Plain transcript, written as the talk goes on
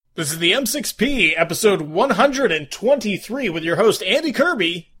This is the M6P, episode 123, with your host, Andy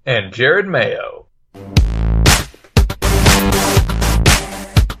Kirby. And Jared Mayo.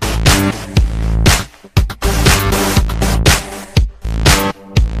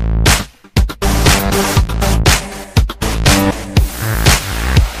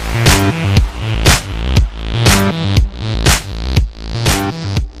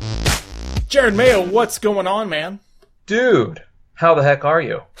 Jared Mayo, what's going on, man? Dude, how the heck are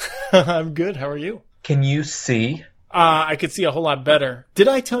you? I'm good. How are you? Can you see? I could see a whole lot better. Did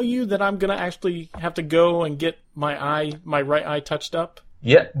I tell you that I'm going to actually have to go and get my right eye touched up?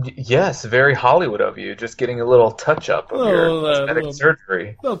 Yeah, yes, very Hollywood of you. Just getting a little touch-up of your cosmetic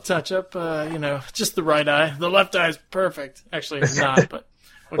surgery. Little touch-up, just the right eye. The left eye is perfect. Actually, it's not, but...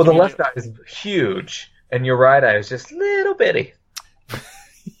 Well, the left eye is huge, and your right eye is just little bitty.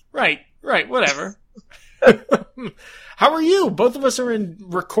 Right, whatever. How are you? Both of us are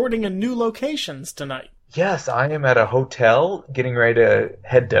recording in new locations tonight. Yes, I am at a hotel getting ready to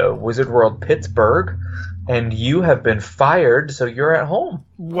head to Wizard World Pittsburgh, and you have been fired, so you're at home.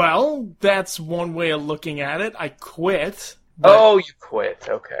 Well, that's one way of looking at it. I quit. Oh, you quit.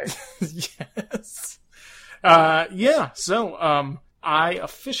 Okay. Yes. So I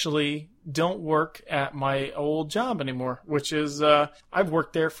officially don't work at my old job anymore, which is, I've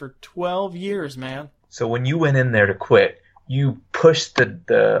worked there for 12 years, man. So when you went in there to quit, you pushed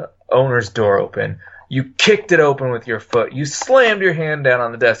the owner's door open, you kicked it open with your foot, you slammed your hand down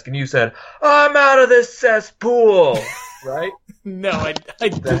on the desk, and you said, "I'm out of this cesspool," right? No, I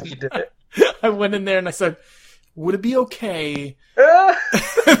didn't. You did it. I went in there and I said, "Would it be okay?"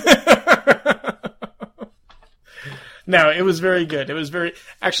 No, it was very good. It was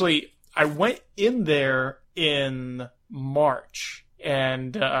actually, I went in there in March,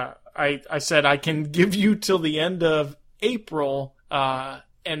 and I said, I can give you till the end of April,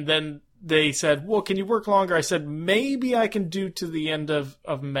 and then they said, well, can you work longer? I said, maybe I can do to the end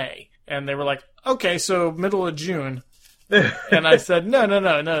of May. And they were like, okay, so middle of June. And I said, no,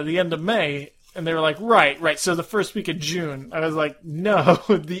 the end of May. And they were like, right, so the first week of June. I was like, no,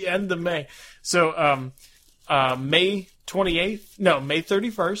 the end of May. So May 28th, no, May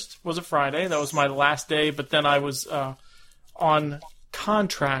 31st was a Friday. That was my last day, but then I was on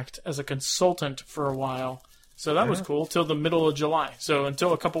contract as a consultant for a while. So that was cool, till the middle of July. So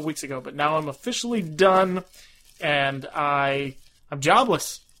until a couple weeks ago. But now I'm officially done, and I'm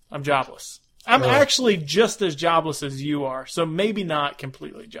jobless. I'm actually just as jobless as you are, so maybe not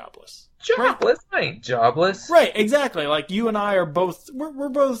completely jobless. Jobless? Right? I ain't jobless. Right, exactly. Like, you and I are both,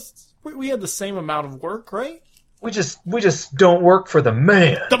 we had the same amount of work, right? We just don't work for the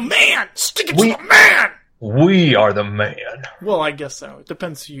man. The man! Stick it to the man! We are the man. Well, I guess so. It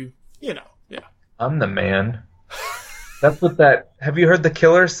depends who yeah. I'm the man. That's what have you heard the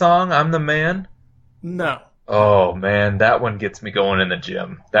Killers song, "I'm the Man"? No. Oh, man, that one gets me going in the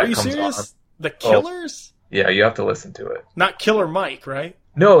gym. That Are you comes serious? on. The Killers? Oh. Yeah, you have to listen to it. Not Killer Mike, right?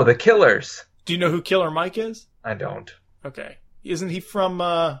 No, the Killers. Do you know who Killer Mike is? I don't. Okay. Isn't he from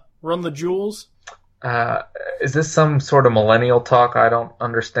Run the Jewels? Is this some sort of millennial talk I don't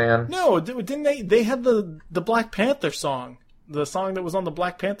understand? No, didn't they had the Black Panther song. The song that was on the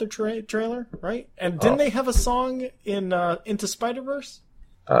Black Panther trailer, right? And didn't they have a song in Into Spider-Verse?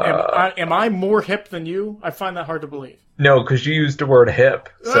 Am I more hip than you? I find that hard to believe. No, because you used the word hip,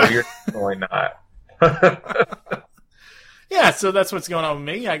 so you're definitely not. Yeah, so that's what's going on with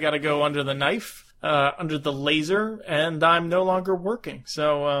me. I got to go under the knife, under the laser, and I'm no longer working.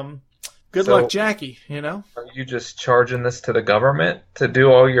 So, good luck, Jackie, Are you just charging this to the government to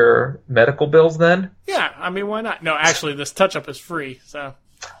do all your medical bills then? Yeah, I mean, why not? No, actually, this touch-up is free, so...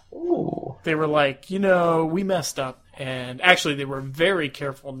 Ooh. They were like, we messed up. And actually, they were very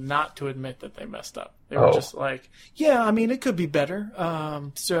careful not to admit that they messed up. They were just like, yeah, I mean, it could be better.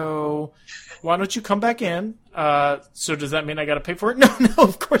 So why don't you come back in? So does that mean I got to pay for it? No,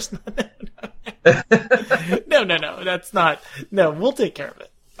 of course not. No, that's not. No, we'll take care of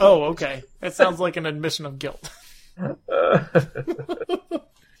it. Oh, okay. That sounds like an admission of guilt.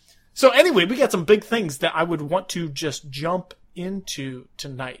 So anyway, we got some big things that I would want to just jump into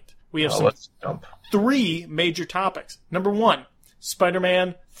tonight. We have let's jump. 3 major topics. Number 1,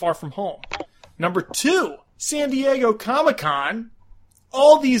 Spider-Man Far From Home. Number 2, San Diego Comic-Con.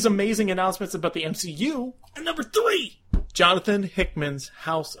 All these amazing announcements about the MCU. And number 3, Jonathan Hickman's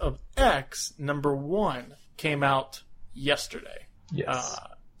House of X, number 1, came out yesterday. Yes.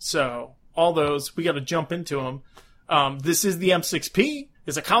 So all those, we got to jump into them. This is the M6P.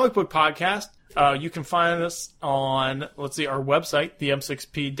 It's a comic book podcast. You can find us on, our website, the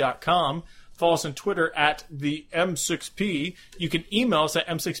m6p.com. Follow us on Twitter at the M6P. You can email us at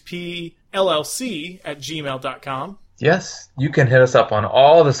m6pllc@gmail.com. Yes, you can hit us up on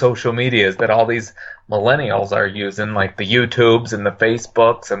all the social medias that all these millennials are using, like the YouTubes and the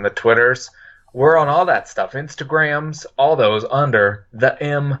Facebooks and the Twitters. We're on all that stuff, Instagrams, all those under the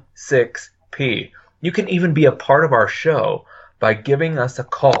M6P. You can even be a part of our show by giving us a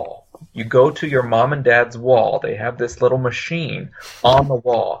call. You go to your mom and dad's wall. They have this little machine on the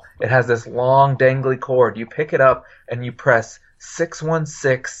wall. It has this long dangly cord. You pick it up and you press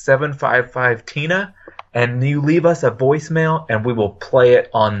 616-755-TINA, and you leave us a voicemail and we will play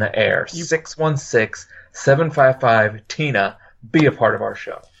it on the air. 616-755-TINA. Be a part of our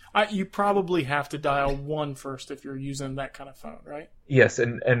show. You probably have to dial 1 first if you're using that kind of phone, right? Yes,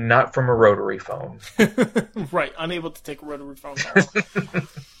 and not from a rotary phone. Right, unable to take a rotary phone call.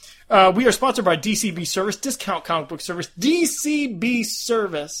 We are sponsored by DCB Service, Discount Comic Book Service, DCB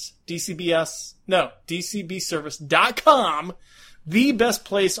Service, DCBService.com, the best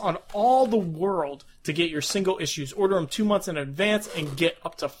place on all the world to get your single issues. Order them 2 months in advance and get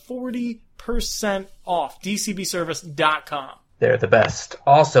up to 40% off, DCBService.com. They're the best.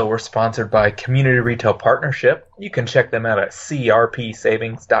 Also, we're sponsored by Community Retail Partnership. You can check them out at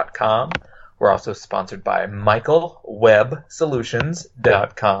crpsavings.com. We're also sponsored by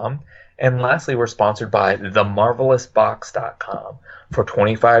michaelwebsolutions.com. And lastly, we're sponsored by themarvelousbox.com. For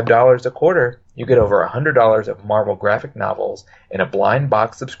 $25 a quarter, you get over $100 of Marvel graphic novels in a blind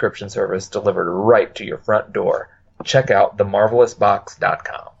box subscription service delivered right to your front door. Check out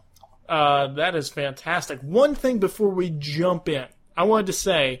themarvelousbox.com. That is fantastic. One thing before we jump in, I wanted to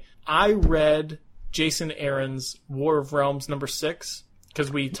say I read Jason Aaron's War of Realms #6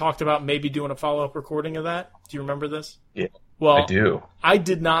 because we talked about maybe doing a follow-up recording of that. Do you remember this? Yeah, well, I do. I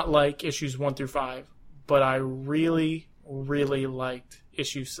did not like issues 1 through 5, but I really, really liked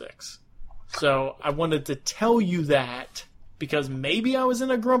issue 6. So I wanted to tell you that because maybe I was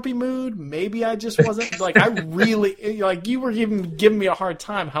in a grumpy mood. Maybe I just wasn't. Like, I really, like, you were giving me a hard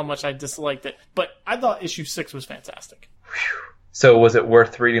time how much I disliked it. But I thought issue 6 was fantastic. So was it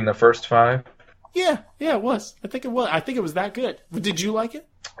worth reading the first 5? Yeah, it was. I think it was. I think it was that good. Did you like it?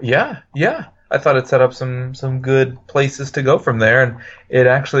 Yeah. I thought it set up some good places to go from there, and it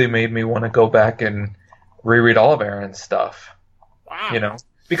actually made me want to go back and reread all of Aaron's stuff. Wow. You know,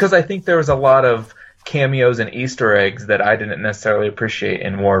 because I think there was a lot of cameos and Easter eggs that I didn't necessarily appreciate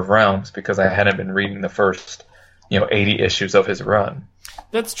in War of Realms because I hadn't been reading the first, 80 issues of his run.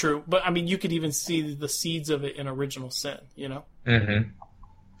 That's true, but I mean, you could even see the seeds of it in Original Sin, you know? Mm-hmm.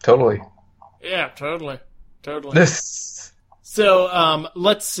 Totally. Yeah, totally. So,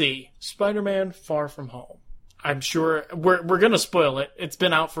 let's see. Spider-Man Far From Home. I'm sure we're going to spoil it. It's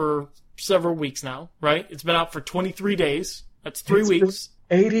been out for several weeks now, right? It's been out for 23 days. That's 3 weeks.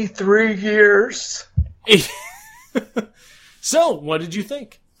 83 years. So, what did you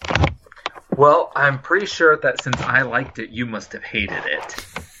think? Well, I'm pretty sure that since I liked it, you must have hated it.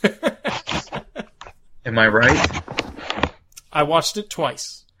 Am I right? I watched it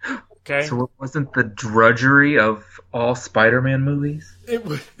twice. Okay. So it wasn't the drudgery of all Spider-Man movies?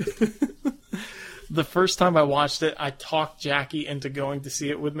 The first time I watched it, I talked Jackie into going to see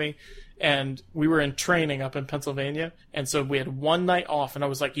it with me. And we were in training up in Pennsylvania, and so we had one night off. And I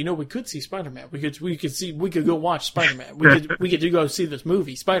was like, we could see Spider-Man. We could go watch Spider-Man. We could go see this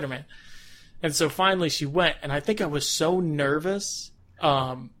movie, Spider-Man. And so finally she went, and I think I was so nervous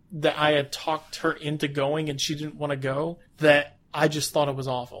that I had talked her into going, and she didn't want to go, that I just thought it was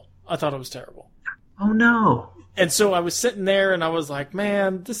awful. I thought it was terrible. Oh no! And so I was sitting there, and I was like,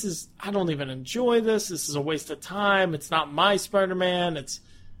 man, I don't even enjoy this. This is a waste of time. It's not my Spider-Man.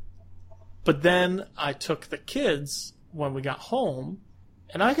 But then I took the kids when we got home,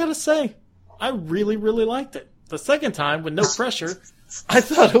 and I gotta say, I really, really liked it. The second time, with no pressure, I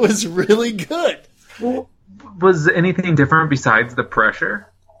thought it was really good. Well, was anything different besides the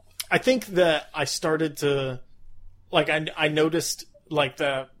pressure? I think that I started to, I noticed,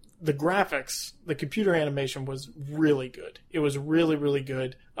 the graphics, the computer animation was really good. It was really, really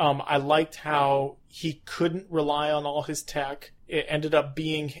good. I liked how he couldn't rely on all his tech. It ended up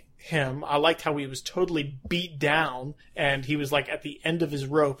being him. I liked how he was totally beat down and he was at the end of his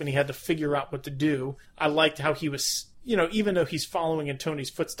rope and he had to figure out what to do. I liked how he was, even though he's following in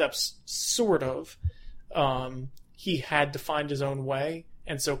Tony's footsteps, sort of, he had to find his own way.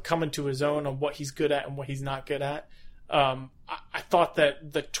 And so coming to his own on what he's good at and what he's not good at. I thought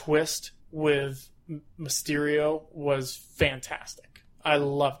that the twist with Mysterio was fantastic. I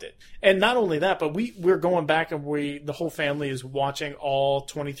loved it. And not only that, but we're going back and the whole family is watching all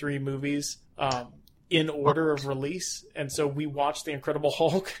 23 movies in order of release. And so we watched The Incredible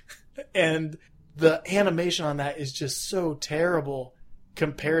Hulk And the animation on that is just so terrible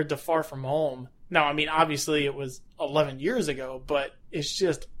compared to Far From Home. Now, I mean, obviously it was 11 years ago, but it's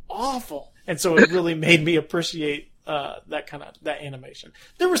just awful. And so it really made me appreciate that animation.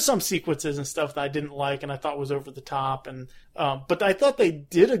 There were some sequences and stuff that I didn't like and I thought was over the top, and but I thought they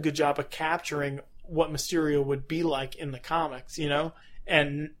did a good job of capturing what Mysterio would be like in the comics, you know?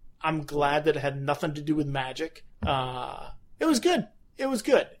 And I'm glad that it had nothing to do with magic. It was good.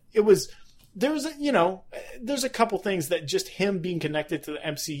 There's a couple things that just him being connected to the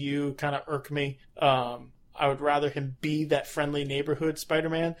MCU kind of irk me. I would rather him be that friendly neighborhood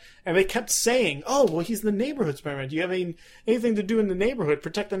Spider-Man. And they kept saying, oh, well, he's the neighborhood Spider-Man. Do you have anything to do in the neighborhood?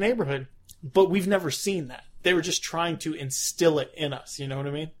 Protect the neighborhood. But we've never seen that. They were just trying to instill it in us. You know what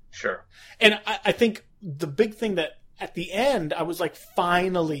I mean? Sure. And I think the big thing that at the end, I was like,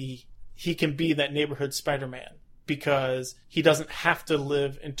 finally, he can be that neighborhood Spider-Man. Because he doesn't have to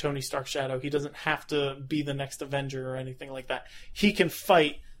live in Tony Stark's shadow. He doesn't have to be the next Avenger or anything like that. He can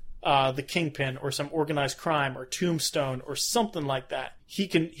fight the Kingpin or some organized crime or Tombstone or something like that. He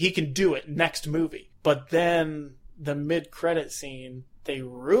can do it next movie. But then the mid-credit scene, they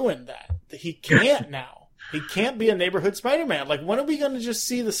ruined that. He can't now. He can't be a neighborhood Spider-Man. Like, when are we going to just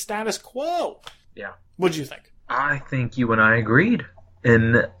see the status quo? Yeah. What'd you think? I think you and I agreed.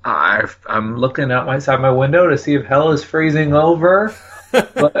 And I'm looking outside my window to see if hell is freezing over.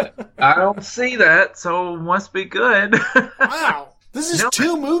 But I don't see that, so it must be good. Wow. This is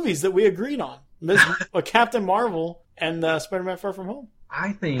two movies that we agreed on. Captain Marvel and Spider-Man Far From Home.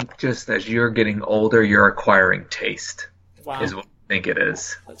 I think just as you're getting older, you're acquiring taste. Wow. Is what I think it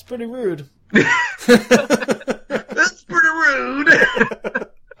is. That's pretty rude. That's pretty rude.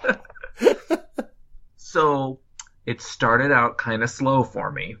 So it started out kind of slow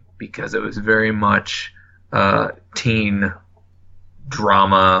for me because it was very much teen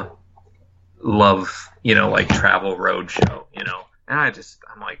drama, love, like travel road show, And I'm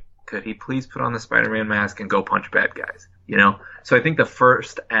like, could he please put on the Spider-Man mask and go punch bad guys, So I think the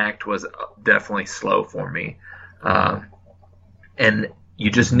first act was definitely slow for me. And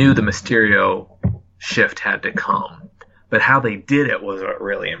you just knew the Mysterio shift had to come. But how they did it was what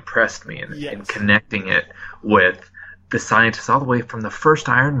really impressed me in connecting it with the scientists all the way from the first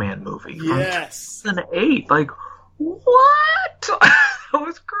Iron Man movie. Yes. From 2008. Like, what? That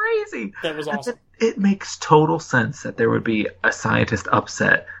was crazy. That was awesome. It makes total sense that there would be a scientist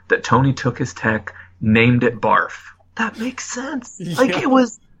upset that Tony took his tech, named it Barf. That makes sense. Yeah. Like, it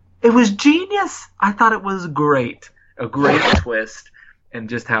was genius. I thought it was great. A great twist. And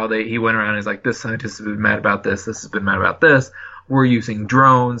just how he went around and he's like, this scientist has been mad about this has been mad about this. We're using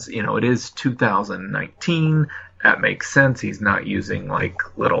drones. It is 2019. That makes sense. He's not using, like,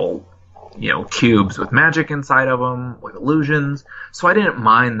 little, cubes with magic inside of them, with illusions. So I didn't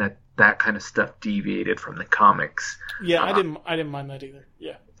mind that kind of stuff deviated from the comics. Yeah, I didn't mind that either.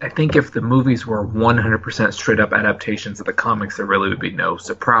 Yeah. I think if the movies were 100% straight up adaptations of the comics, there really would be no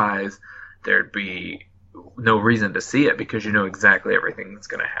surprise. There'd be no reason to see it because you know exactly everything that's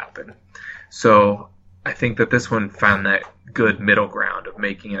going to happen. So I think that this one found that good middle ground of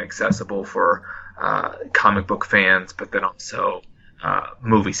making it accessible for comic book fans, but then also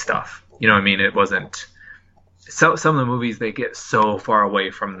movie stuff. You know what I mean? It wasn't... Some of the movies, they get so far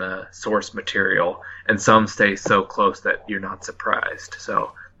away from the source material, and some stay so close that you're not surprised.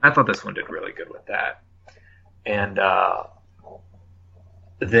 So I thought this one did really good with that. And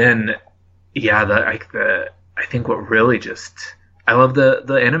then... Yeah, I think what really I love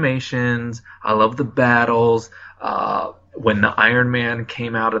the animations. I love the battles. When the Iron Man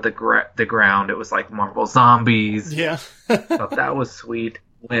came out of the ground, it was like Marvel Zombies. Yeah. Thought that was sweet.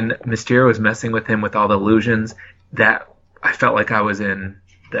 When Mysterio was messing with him with all the illusions, that I felt like I was in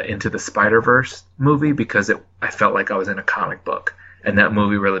the Into the Spider-Verse movie because I felt like I was in a comic book. And that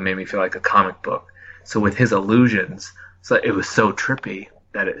movie really made me feel like a comic book. So with his illusions, it was so trippy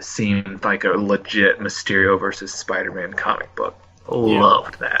that it seemed like a legit Mysterio versus Spider-Man comic book.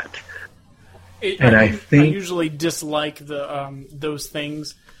 Loved that. I usually dislike those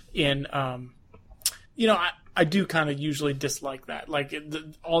things in, I do kind of usually dislike that. Like,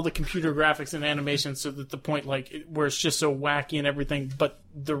 all the computer graphics and animation, so that the point, like, where it's just so wacky and everything, but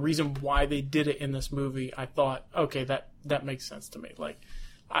the reason why they did it in this movie, I thought, okay, that makes sense to me. Like,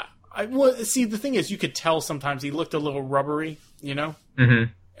 see, the thing is, you could tell sometimes he looked a little rubbery,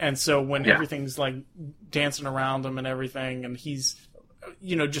 Mm-hmm. And so when everything's, like, dancing around him and everything, and he's,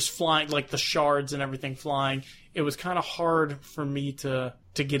 just flying, like, the shards and everything flying, it was kind of hard for me to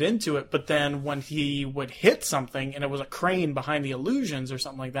get into it. But then when he would hit something, and it was a crane behind the illusions or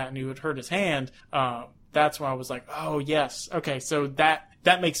something like that, and he would hurt his hand, that's why I was like, oh, yes. Okay, so that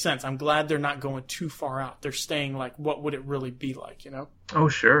makes sense. I'm glad they're not going too far out. They're staying like, what would it really be like, you know? Oh,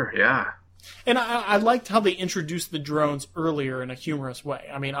 sure, yeah. And I liked how they introduced the drones earlier in a humorous way.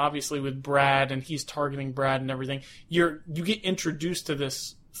 I mean, obviously with Brad, and he's targeting Brad and everything, you get introduced to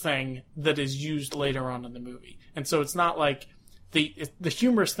this thing that is used later on in the movie. And so it's not like the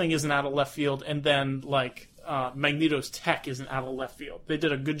humorous thing isn't out of left field, and then like Magneto's tech isn't out of left field. They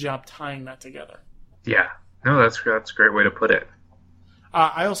did a good job tying that together. Yeah. No, that's a great way to put it.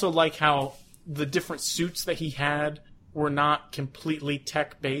 I also like how the different suits that he had were not completely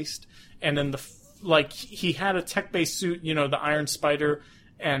tech-based. And then he had a tech-based suit, you know, the Iron Spider,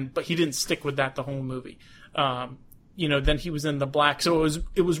 but he didn't stick with that the whole movie. You know, then he was in the black, so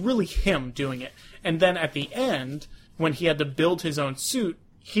it was really him doing it. And then at the end, when he had to build his own suit,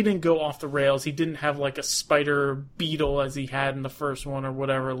 he didn't go off the rails. He didn't have like a spider beetle as he had in the first one or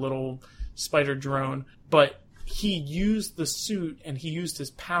whatever, little spider drone, but he used the suit and he used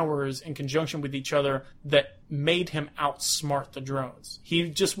his powers in conjunction with each other that made him outsmart the drones. He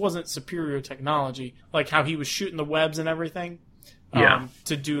just wasn't superior technology, like how he was shooting the webs and everything.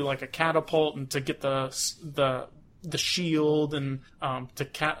 To do like a catapult and to get the shield and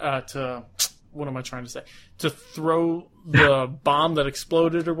to what am I trying to say? To throw the bomb that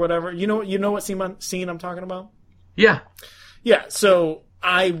exploded or whatever. You know what scene I'm talking about? Yeah. Yeah, so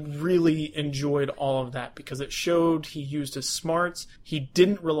I really enjoyed all of that because it showed he used his smarts. He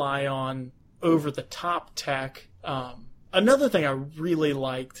didn't rely on over-the-top tech. Another thing I really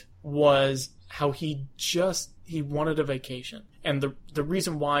liked was how he wanted a vacation. And the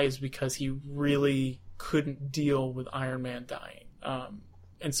reason why is because he really couldn't deal with Iron Man dying.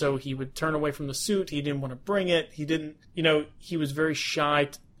 And so he would turn away from the suit. He didn't want to bring it. He didn't, he was very shy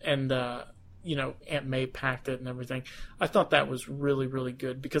and, Aunt May packed it and everything. I thought that was really, really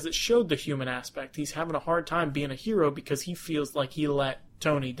good because it showed the human aspect. He's having a hard time being a hero because he feels like he let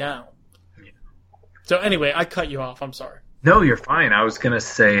Tony down. Yeah. So anyway, I cut you off. I'm sorry. No, you're fine. I was going to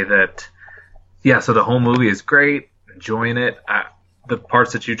say that, yeah, so the whole movie is great. Enjoying it. The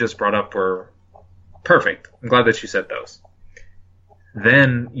parts that you just brought up were perfect. I'm glad that you said those.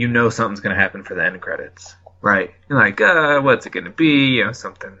 Then something's going to happen for the end credits. Right. You're like, what's it going to be?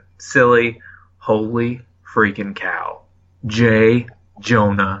 Something silly. Holy freaking cow. J.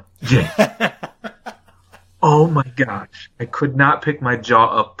 Jonah Jameson. Oh my gosh. I could not pick my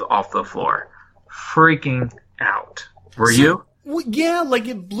jaw up off the floor. Freaking out. Were you? Well, yeah, like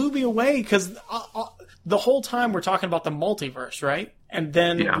it blew me away because the whole time we're talking about the multiverse, right? And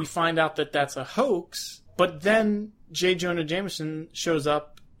then we find out that that's a hoax, but then J. Jonah Jameson shows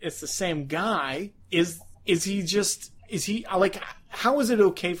up. It's the same guy. How is it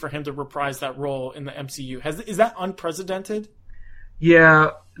okay for him to reprise that role in the MCU? Is that unprecedented?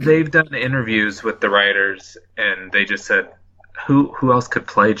 Yeah, they've done interviews with the writers, and they just said, who else could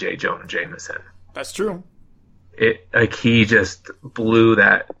play J. Jonah Jameson? That's true. He just blew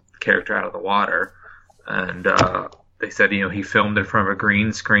that character out of the water, and they said, he filmed in front of a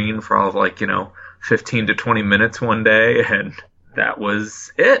green screen for all of 15 to 20 minutes one day, and that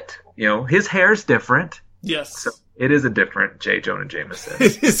was it. His hair's different. Yes. So it is a different J. Jonah Jameson.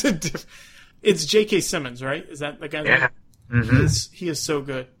 It is It's J.K. Simmons, right? Is that the guy's name? Mm-hmm. He is so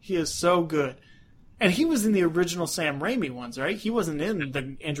good. He is so good. And he was in the original Sam Raimi ones, right? He wasn't in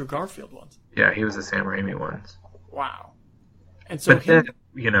the Andrew Garfield ones. Yeah, he was the Sam Raimi ones. Wow. And so then,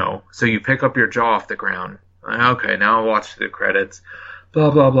 so you pick up your jaw off the ground. Okay, now I'll watch the credits.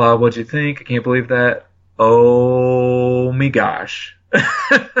 Blah, blah, blah. What'd you think? I can't believe that. Oh, me gosh.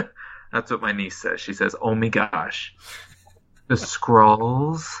 That's what my niece says. She says, oh, me gosh. The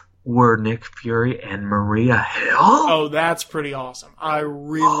Skrulls were Nick Fury and Maria Hill? Oh, that's pretty awesome. I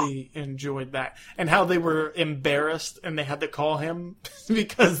really enjoyed that. And how they were embarrassed and they had to call him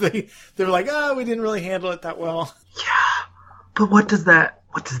because they were like, we didn't really handle it that well. Yeah. But what does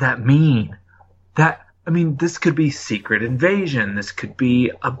that mean? This could be Secret Invasion. This could be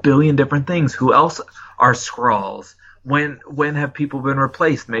a billion different things. Who else are Skrulls? When have people been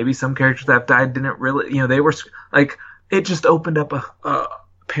replaced? Maybe some characters that have died didn't really, they were like, it just opened up a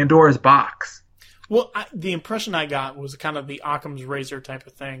Pandora's box. Well, the impression I got was kind of the Occam's razor type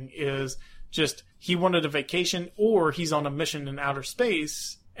of thing is just he wanted a vacation or he's on a mission in outer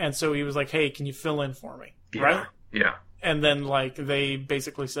space. And so he was like, hey, can you fill in for me? Yeah, right? Yeah. And then, they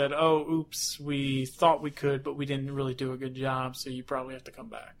basically said, oh, oops, we thought we could, but we didn't really do a good job, so you probably have to come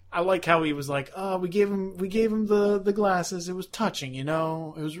back. I like how he was like, oh, we gave him the glasses. It was touching, It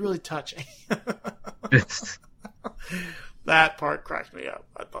was really touching. That part cracked me up.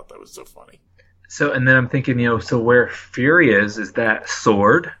 I thought that was so funny. So, and then I'm thinking, so where Fury is that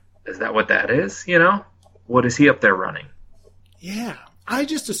sword? Is that what that is, what is he up there running? Yeah. I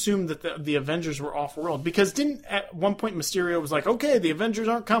just assumed that the Avengers were off-world, because didn't at one point Mysterio was like, okay, the Avengers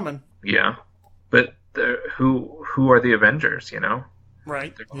aren't coming. Yeah. But who are the Avengers, you know?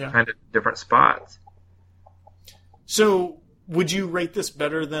 Right, They're kind of different spots. So, would you rate this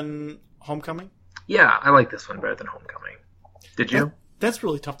better than Homecoming? Yeah, I like this one better than Homecoming. Did you? That's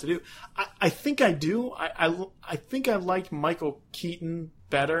really tough to do. I think I do. I think I liked Michael Keaton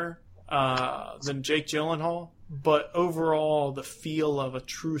better than Jake Gyllenhaal. But overall, the feel of a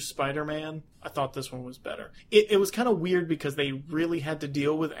true Spider-Man, I thought this one was better. It was kind of weird because they really had to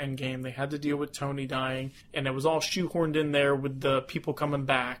deal with Endgame. They had to deal with Tony dying. And it was all shoehorned in there with the people coming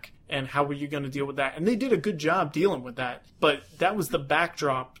back. And how were you going to deal with that? And they did a good job dealing with that. But that was the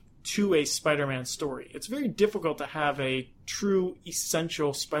backdrop to a Spider-Man story. It's very difficult to have a true,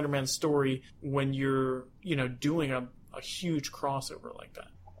 essential Spider-Man story when you're, doing a huge crossover like that.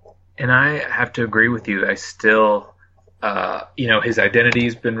 And I have to agree with you. I still, his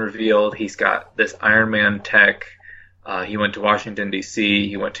identity's been revealed. He's got this Iron Man tech. He went to Washington, D.C.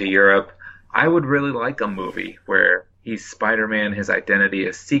 He went to Europe. I would really like a movie where he's Spider-Man, his identity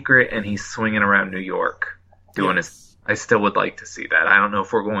is secret, and he's swinging around New York doing his... I still would like to see that. I don't know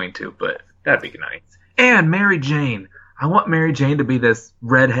if we're going to, but that'd be nice. And Mary Jane. I want Mary Jane to be this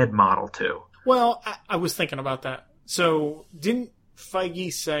redhead model, too. Well, I was thinking about that. So, didn't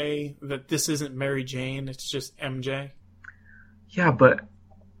Feige say that this isn't Mary Jane, it's just MJ? Yeah, but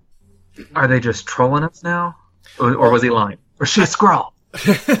are they just trolling us now? Or was he lying? Or she a Skrull?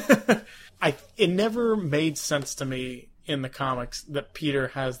 It never made sense to me in the comics that Peter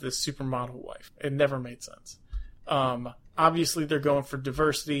has this supermodel wife. It never made sense. Obviously, they're going for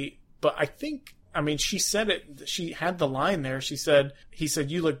diversity, but she said it. She had the line there. He said,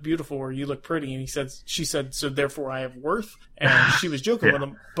 "You look beautiful," or "You look pretty," and she said, "So therefore, I have worth." And she was joking with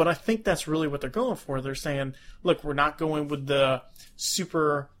him, but I think that's really what they're going for. They're saying, "Look, we're not going with the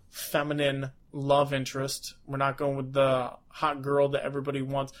super feminine love interest. We're not going with the hot girl that everybody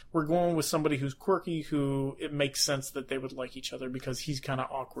wants. We're going with somebody who's quirky, who it makes sense that they would like each other because he's kind of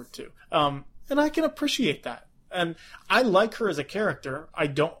awkward too." And I can appreciate that. And I like her as a character.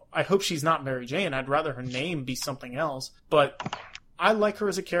 I hope she's not Mary Jane. I'd rather her name be something else. But I like her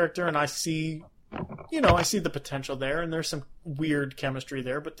as a character, and I see the potential there, and there's some weird chemistry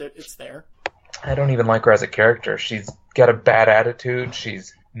there, but it's there. I don't even like her as a character. She's got a bad attitude.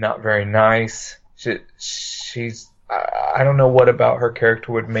 She's not very nice. She's I don't know what about her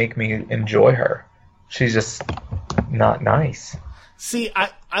character would make me enjoy her. She's just not nice. See,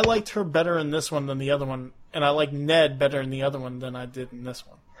 I liked her better in this one than the other one. And I like Ned better in the other one than I did in this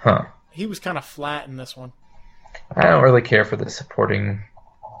one. Huh. He was kind of flat in this one. I don't really care for the supporting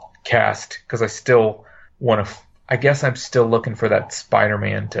cast because I still want to... I guess I'm still looking for that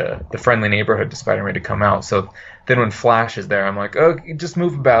Spider-Man the Friendly Neighborhood to Spider-Man to come out. So then when Flash is there, I'm like, oh, just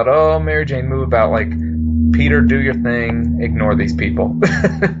move about. Oh, Mary Jane, move about. Like, Peter, do your thing. Ignore these people.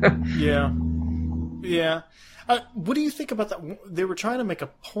 Yeah. Yeah. What do you think about that? They were trying to make a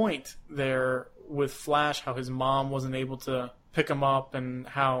point there with Flash, how his mom wasn't able to pick him up, and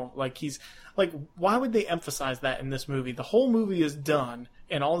how why would they emphasize that in this movie? The whole movie is done,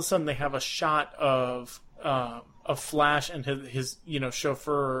 and all of a sudden they have a shot of Flash and his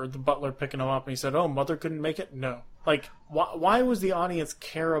chauffeur or the butler picking him up, and he said, "Oh, mother couldn't make it." No, why was the audience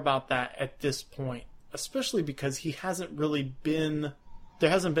care about that at this point? Especially because he hasn't really been. There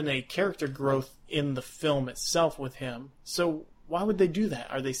hasn't been a character growth in the film itself with him. So why would they do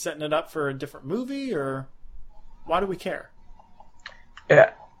that? Are they setting it up for a different movie, or why do we care?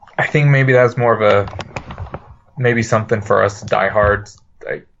 Yeah, I think maybe that's more of maybe something for us diehards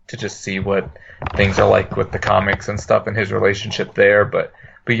to just see what things are like with the comics and stuff and his relationship there. But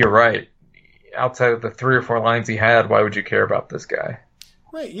you're right. Outside of the 3 or 4 lines he had, why would you care about this guy?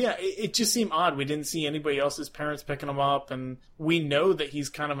 Right, yeah. It just seemed odd. We didn't see anybody else's parents picking him up, and we know that he's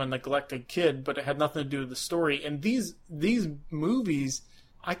kind of a neglected kid, but it had nothing to do with the story. And these movies,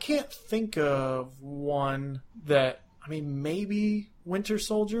 I can't think of one that, maybe Winter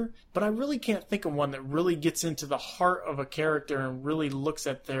Soldier, but I really can't think of one that really gets into the heart of a character and really looks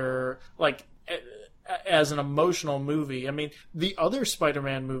at their, as an emotional movie. The other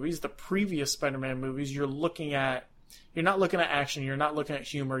Spider-Man movies, the previous Spider-Man movies, you're not looking at action, you're not looking at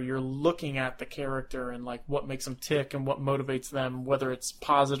humor, you're looking at the character and what makes them tick and what motivates them, whether it's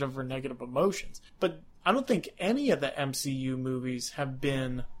positive or negative emotions. But I don't think any of the MCU movies have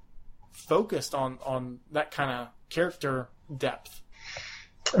been focused on that kind of character depth.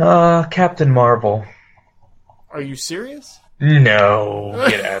 Captain Marvel. Are you serious? No,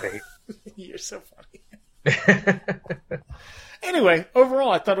 get out of here. You're so funny. anyway,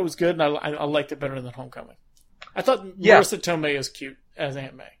 overall, I thought it was good, and I liked it better than Homecoming. I thought Marissa Tomei is cute as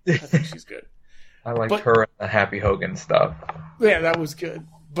Aunt May. I think she's good. I liked her and the Happy Hogan stuff. Yeah, that was good.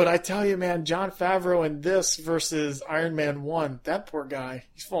 But I tell you, man, Jon Favreau in this versus Iron Man 1, that poor guy,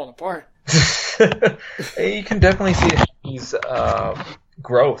 he's falling apart. You can definitely see his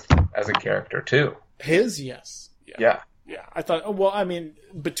growth as a character, too. His, yes. Yeah. Yeah, I thought, well, I mean,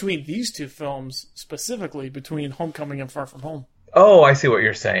 between these two films, specifically between Homecoming and Far From Home. Oh, I see what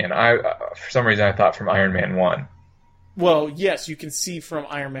you're saying. For some reason, I thought from Iron Man 1. Well, yes, you can see from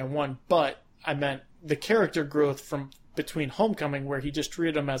Iron Man 1, but I meant the character growth from between Homecoming, where he just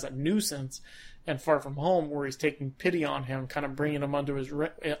treated him as a nuisance, and Far From Home, where he's taking pity on him, kind of bringing him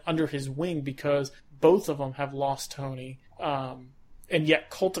under his wing, because both of them have lost Tony, and yet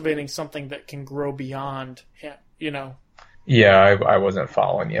cultivating something that can grow beyond him, you know? Yeah, I wasn't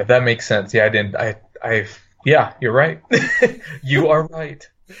following you. That makes sense. Yeah, I didn't. Yeah, you're right. You are right.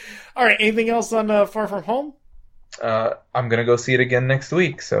 All right. Anything else on Far From Home? I'm gonna go see it again next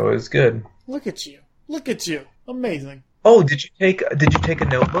week, so it was good. Look at you. Look at you. Amazing. Oh, did you take a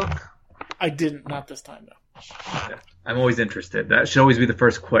notebook? I didn't. Not this time, though. I'm always interested. That should always be the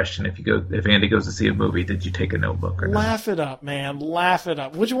first question if Andy goes to see a movie. Did you take a notebook or not? Laugh it up, man. Laugh it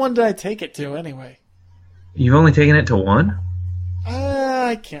up. Which one did I take it to anyway? You've only taken it to one?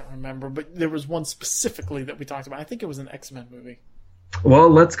 I can't remember, but there was one specifically that we talked about. I think it was an X-Men movie. Well,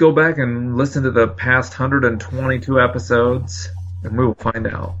 let's go back and listen to the past 122 episodes, and we will find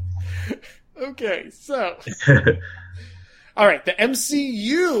out. Okay, so... All right, the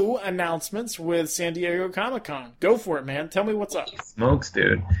MCU announcements with San Diego Comic-Con. Go for it, man. Tell me what's up. Smokes,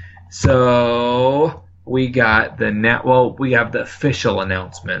 dude. So, we got we have the official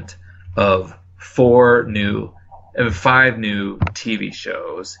announcement of 5 new TV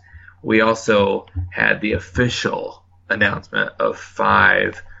shows. We also had the official announcement of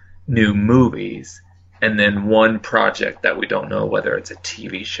 5 new movies, and then one project that we don't know whether it's a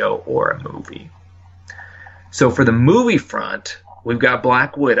TV show or a movie. So for the movie front, we've got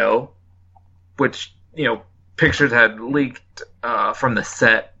Black Widow, which, pictures had leaked from the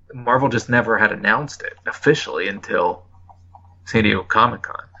set. Marvel just never had announced it officially until San Diego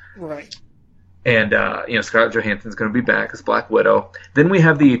Comic-Con. Right. And, Scarlett Johansson's going to be back as Black Widow. Then we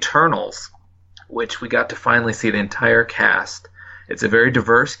have the Eternals, which we got to finally see the entire cast. It's a very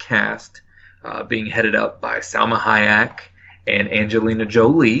diverse cast, being headed up by Salma Hayek and Angelina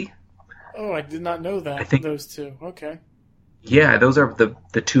Jolie. Oh, I did not know that. I think those two. Okay. Yeah, those are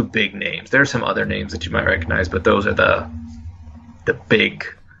the two big names. There are some other names that you might recognize, but those are the big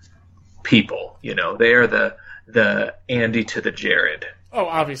people. They are the Andy to the Jared. Oh,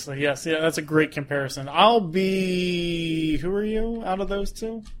 obviously, yes. Yeah, that's a great comparison. I'll be... Who are you out of those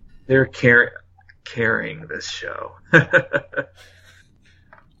two? They're carrying this show.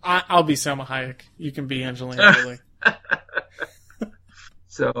 I'll be Salma Hayek. You can be Angelina Jolie.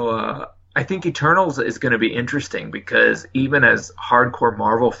 So, I think Eternals is going to be interesting because even as hardcore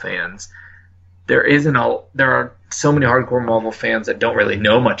Marvel fans, there are so many hardcore Marvel fans that don't really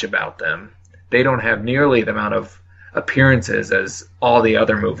know much about them. They don't have nearly the amount of appearances as all the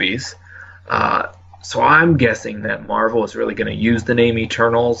other movies. So I'm guessing that Marvel is really going to use the name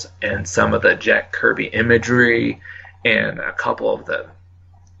Eternals and some of the Jack Kirby imagery and a couple of the,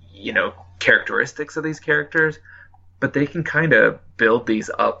 characteristics of these characters. But they can kind of build these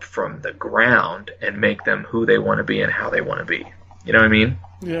up from the ground and make them who they want to be and how they want to be. You know what I mean?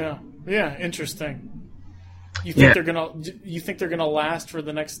 Yeah. Yeah. Interesting. You think they're gonna last for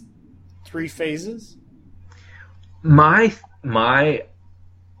the next 3 phases? My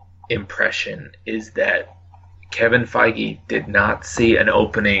impression is that Kevin Feige did not see an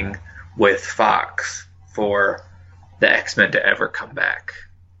opening with Fox for the X-Men to ever come back.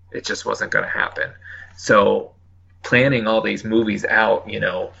 It just wasn't going to happen. So planning all these movies out,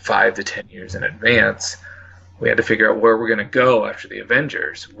 5 to 10 years in advance, we had to figure out where we're going to go after the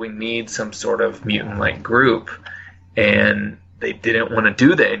Avengers. We need some sort of mutant-like group, and they didn't want to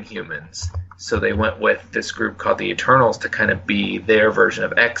do the Inhumans. So they went with this group called the Eternals to kind of be their version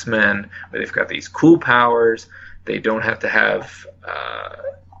of X-Men, where they've got these cool powers. They don't have to have,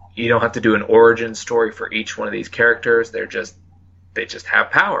 you don't have to do an origin story for each one of these characters. They just have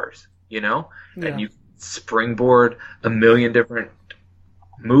powers, Yeah. And you springboard a million different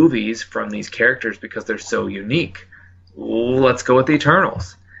movies from these characters because they're so unique. Let's go with the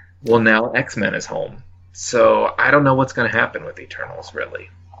Eternals. Well, now X-Men is home. So I don't know what's going to happen with the Eternals, really.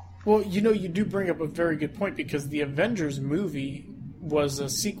 Well, you do bring up a very good point because the Avengers movie was a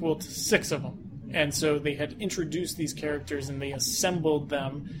sequel to 6 of them. And so they had introduced these characters and they assembled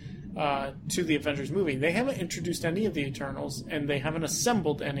them to the Avengers movie. They haven't introduced any of the Eternals, and they haven't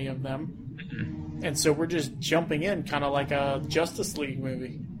assembled any of them. And so we're just jumping in, kind of like a Justice League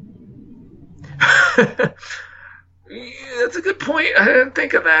movie. Yeah, that's a good point. I didn't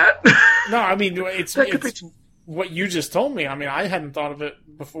think of that. No, I mean, it's what you just told me. I mean, I hadn't thought of it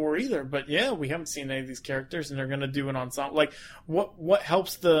before either. But yeah, we haven't seen any of these characters, and they're going to do an ensemble. Like, what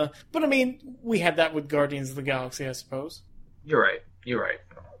helps the... But I mean, we had that with Guardians of the Galaxy, I suppose. You're right.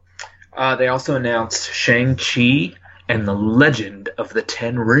 They also announced Shang-Chi and the Legend of the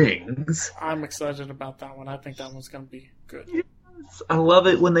Ten Rings. I'm excited about that one. I think that one's going to be good. Yes, I love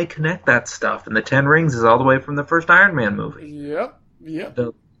it when they connect that stuff. And the Ten Rings is all the way from the first Iron Man movie. Yep.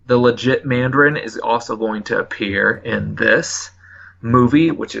 The legit Mandarin is also going to appear in this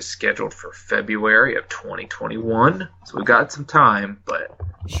movie, which is scheduled for February of 2021. So we've got some time, but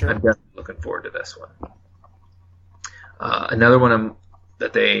sure. I'm definitely looking forward to this one. Another one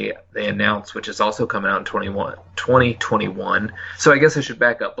that they announced, which is also coming out in 2021. So I guess I should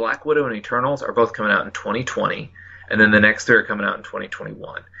back up. Black Widow and Eternals are both coming out in 2020, and then the next three are coming out in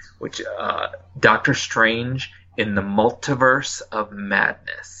 2021, which Doctor Strange in the Multiverse of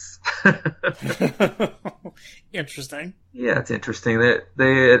Madness. Interesting. Yeah, it's interesting. That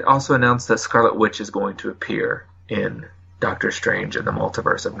they also announced that Scarlet Witch is going to appear in Doctor Strange in the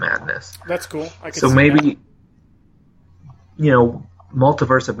Multiverse of Madness. That's cool. So maybe,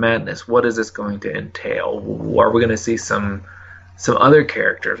 Multiverse of Madness, what is this going to entail? Are we going to see some other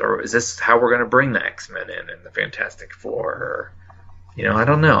characters, or is this how we're going to bring the X-Men in and the Fantastic Four? Or, I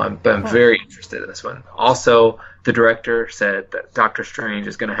don't know. I'm very interested in this one. Also, the director said that Doctor Strange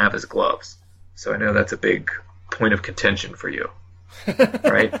is going to have his gloves. So I know that's a big point of contention for you.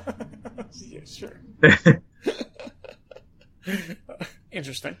 Right? Yeah, sure.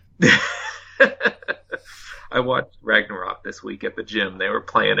 Interesting. I watched Ragnarok this week at the gym. They were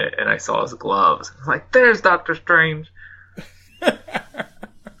playing it, and I saw his gloves. I was like, there's Doctor Strange.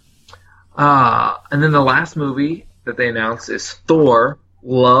 And then the last movie that they announced is Thor: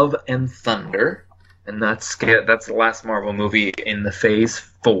 Love and Thunder, and that's the last Marvel movie in the Phase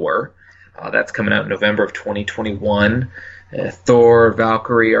 4. That's coming out in November of 2021. Thor,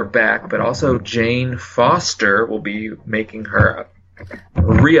 Valkyrie are back, but also Jane Foster will be making her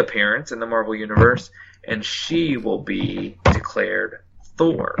reappearance in the Marvel Universe, and she will be declared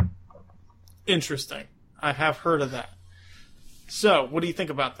Thor. Interesting. I have heard of that. So, what do you think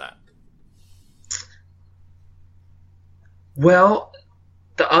about that? Well,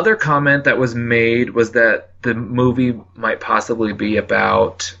 the other comment that was made was that the movie might possibly be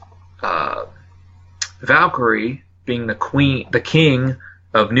about Valkyrie being the king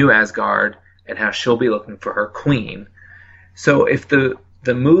of New Asgard, and how she'll be looking for her queen. So if the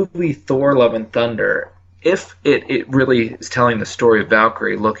movie Thor: Love and Thunder, if it really is telling the story of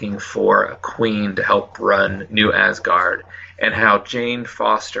Valkyrie looking for a queen to help run New Asgard, and how Jane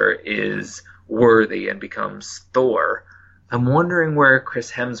Foster is worthy and becomes Thor, I'm wondering where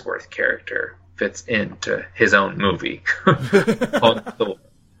Chris Hemsworth's character fits into his own movie called Thor.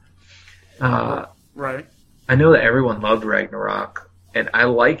 Right. I know that everyone loved Ragnarok, and I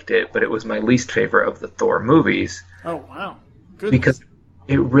liked it, but it was my least favorite of the Thor movies. Oh, wow. Goodness. Because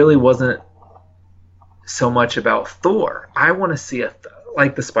it really wasn't so much about Thor. I want to see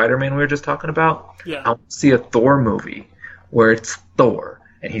like the Spider-Man we were just talking about. Yeah. I want to see a Thor movie where it's Thor,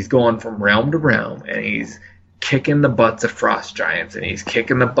 and he's going from realm to realm, and he's kicking the butts of frost giants, and he's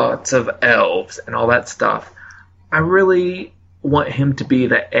kicking the butts of elves, and all that stuff. I really want him to be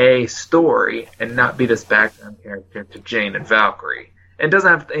the A story and not be this background character to Jane and Valkyrie. It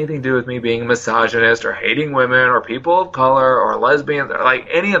doesn't have anything to do with me being a misogynist or hating women or people of color or lesbians or like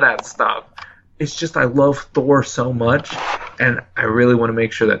any of that stuff. It's just I love Thor so much, and I really want to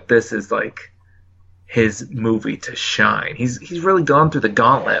make sure that this is like his movie to shine. He's really gone through the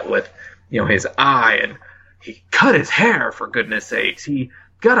gauntlet with, his eye, and he cut his hair, for goodness sakes. He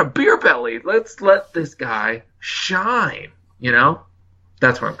got a beer belly. Let's let this guy shine.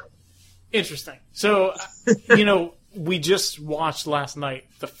 That's where I'm going. Interesting. So, we just watched last night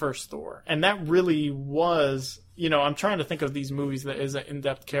the first Thor, and that really was, I'm trying to think of these movies that is an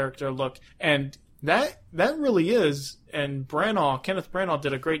in-depth character look, and that really is, and Kenneth Branagh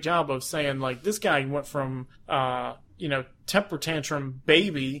did a great job of saying, like, this guy went from, temper tantrum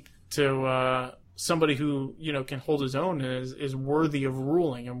baby to somebody who, can hold his own and is worthy of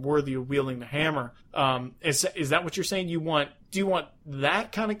ruling and worthy of wielding the hammer. Is that what you're saying? Do you want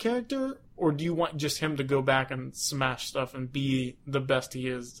that kind of character, or do you want just him to go back and smash stuff and be the best he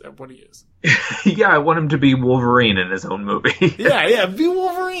is at what he is? Yeah, I want him to be Wolverine in his own movie. yeah, be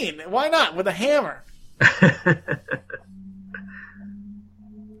Wolverine. Why not? With a hammer.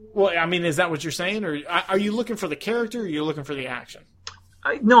 Well, I mean, is that what you're saying? Or are you looking for the character or are you looking for the action?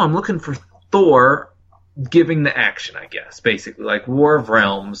 No, I'm looking for Thor giving the action, I guess, basically. Like War of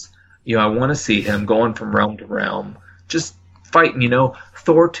Realms, I want to see him going from realm to realm, just fighting,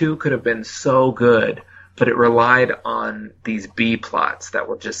 Thor 2 could have been so good, but it relied on these B plots that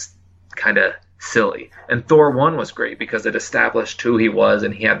were just kind of silly. And Thor 1 was great because it established who he was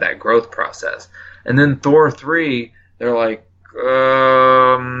and he had that growth process. And then Thor 3, they're like,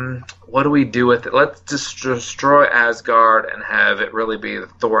 what do we do with it? Let's just destroy Asgard and have it really be the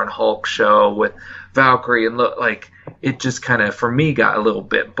Thor and Hulk show with Valkyrie, and it just kind of, for me, got a little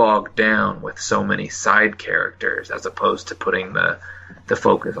bit bogged down with so many side characters as opposed to putting the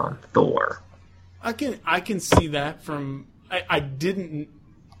focus on Thor. I can see that from I didn't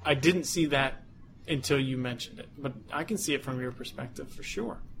see that until you mentioned it, but I can see it from your perspective for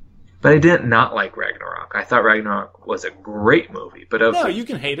sure. But I did not like Ragnarok. I thought Ragnarok was a great movie. But no, you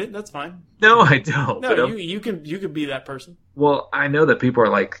can hate it. That's fine. No, I don't. No, you can be that person. Well, I know that people are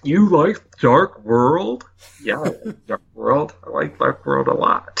like, you like Dark World? Yeah, I like Dark World. I like Dark World a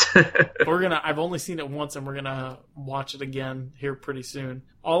lot. I've only seen it once, and we're gonna watch it again here pretty soon.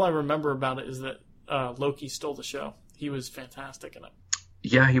 All I remember about it is that Loki stole the show. He was fantastic in it.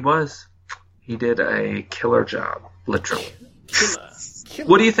 Yeah, he was. He did a killer job, literally. Killer.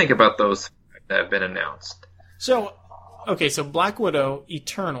 What do you think about those that have been announced? So Black Widow,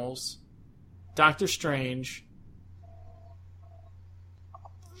 Eternals, Doctor Strange,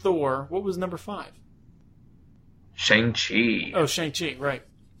 Thor. What was number 5? Shang-Chi. Oh, Shang-Chi, right.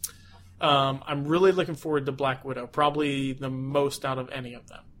 I'm really looking forward to Black Widow. Probably the most out of any of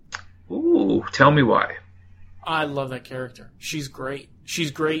them. Ooh, tell me why. I love that character. She's great.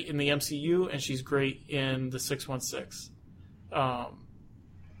 She's great in the MCU, and she's great in the 616. I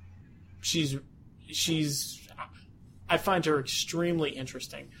find her extremely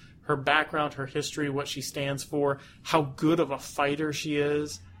interesting. Her background, her history, what she stands for, how good of a fighter she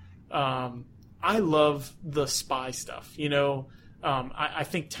is. I love the spy stuff. I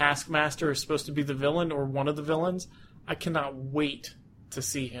think Taskmaster is supposed to be the villain or one of the villains. I cannot wait to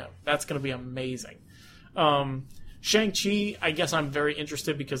see him. That's going to be amazing. Shang-Chi, I guess I'm very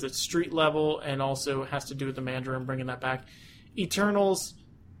interested because it's street level and also has to do with the Mandarin, bringing that back. Eternals,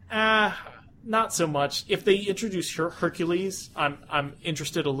 not so much. If they introduce Hercules, I'm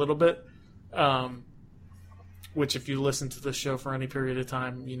interested a little bit. Which, if you listen to the show for any period of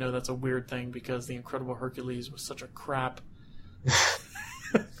time, that's a weird thing because the Incredible Hercules was such a crap.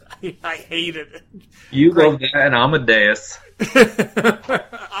 I hated it. You love that, and Amadeus.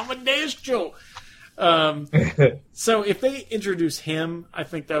 Amadeus Joe. So if they introduce him, I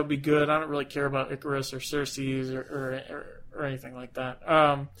think that would be good. I don't really care about Icarus or Circe or anything like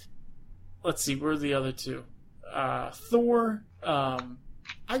that. Let's see, where are the other two? Thor. I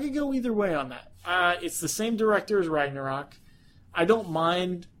could go either way on that. It's the same director as Ragnarok. I don't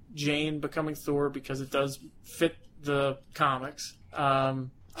mind Jane becoming Thor because it does fit the comics. I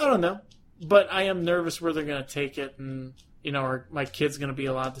don't know, but I am nervous where they're going to take it, and are my kids going to be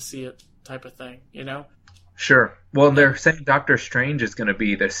allowed to see it, type of thing. Sure. Well, they're saying Doctor Strange is going to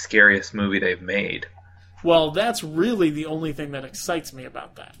be the scariest movie they've made. Well, that's really the only thing that excites me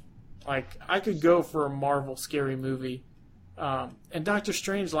about that. Like, I could go for a Marvel scary movie, and Doctor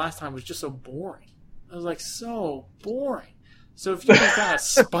Strange last time was just so boring. I was like, so boring. So if you can kind of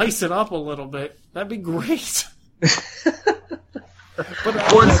spice it up a little bit, that'd be great.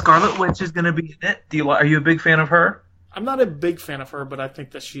 But Scarlet Witch is going to be in it. Are you a big fan of her? I'm not a big fan of her, but I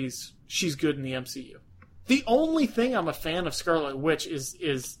think that she's good in the MCU. The only thing I'm a fan of Scarlet Witch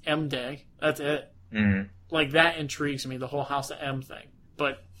is M Day. That's it. Mm-hmm. Like, that intrigues me, the whole House of M thing.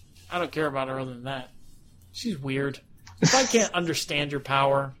 But I don't care about her other than that. She's weird. If I can't understand your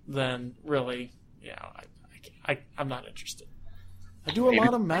power, then really, I'm not interested. I do a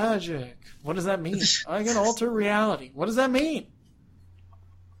lot of magic. What does that mean? I can alter reality. What does that mean?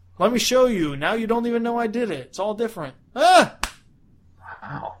 Let me show you. Now you don't even know I did it. It's all different. Ah!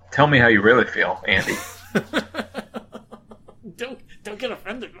 Wow. Tell me how you really feel, Andy. Don't get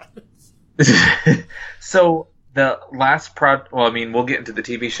offended by this. So the last we'll get into the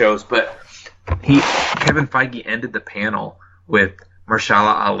TV shows, but Kevin Feige ended the panel with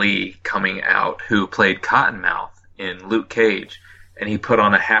Mahershala Ali coming out, who played Cottonmouth in Luke Cage, and he put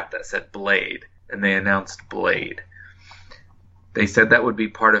on a hat that said Blade, and they announced Blade. They said that would be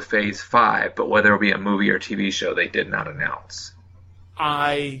part of Phase 5, but whether it will be a movie or TV show, they did not announce.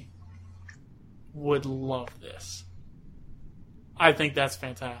 I would love this. I think that's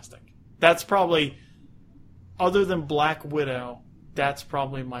fantastic. That's probably, other than Black Widow, that's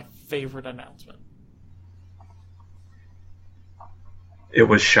probably my favorite announcement. it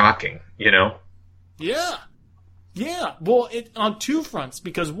was shocking, Yeah. Yeah. Well, on two fronts,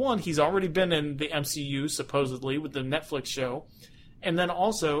 because one, he's already been in the MCU, supposedly, with the Netflix show. And then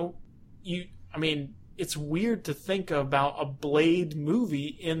also, it's weird to think about a Blade movie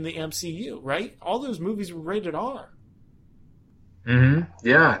in the MCU, right? All those movies were rated R. Mm-hmm.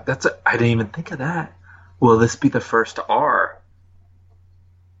 Yeah, I didn't even think of that. Will this be the first R?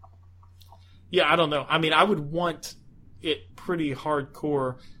 Yeah, I don't know. I would want it pretty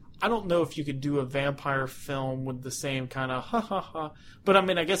hardcore. I don't know if you could do a vampire film with the same kind of ha. But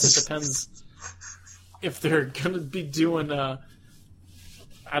I guess it depends if they're going to be doing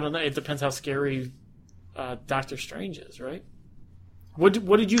I don't know. It depends how scary Doctor Strange is, right? What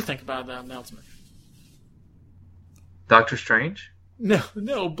did you think about that announcement? Doctor Strange?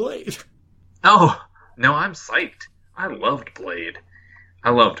 No, Blade. Oh, no, I'm psyched. I loved Blade. I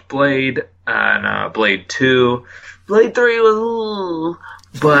loved Blade and Blade 2. Blade 3 was...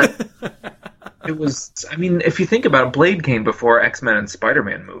 But it was... if you think about it, Blade came before X-Men and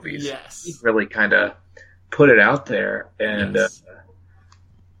Spider-Man movies. Yes. He really kind of put it out there. And yes.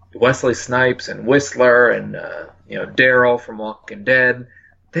 Wesley Snipes and Whistler and, Daryl from Walking Dead,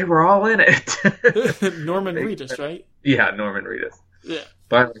 they were all in it. Norman Reedus, right? Yeah, Norman Reedus. Yeah.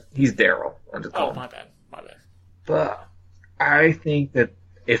 But he's Daryl. Oh, my bad. But I think that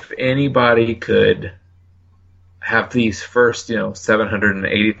if anybody could have these first,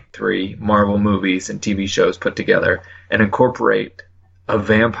 783 Marvel movies and TV shows put together and incorporate a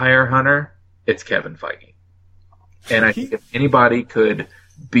vampire hunter, it's Kevin Feige. And I think if anybody could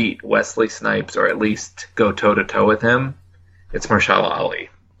beat Wesley Snipes or at least go toe-to-toe with him, it's Mahershala Ali,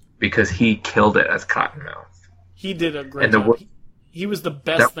 because he killed it as Cottonmouth. He did a great job. He was the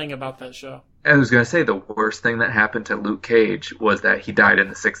best thing about that show. I was going to say, the worst thing that happened to Luke Cage was that he died in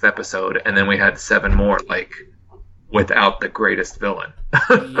the 6th episode, and then we had 7 more, without the greatest villain.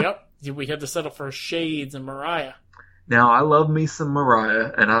 Yep. We had to settle for Shades and Mariah. Now, I love me some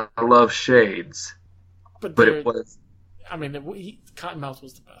Mariah, and I love Shades, but it was... Cottonmouth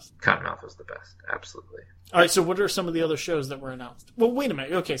was the best. Cottonmouth was the best, absolutely. All right, so what are some of the other shows that were announced? Well, wait a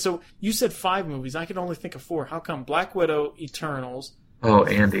minute. Okay, so you said 5 movies. I could only think of 4. How come? Black Widow, Eternals... Oh,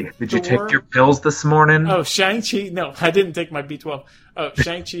 Andy, did you take your pills this morning? Oh, Shang-Chi. No, I didn't take my B12. Oh,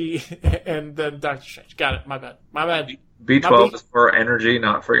 Shang-Chi and then Doctor Strange. Got it. My bad. B12 is for energy,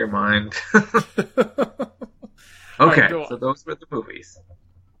 not for your mind. Okay, so those were the movies.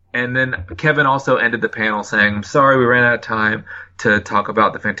 And then Kevin also ended the panel saying, I'm sorry we ran out of time to talk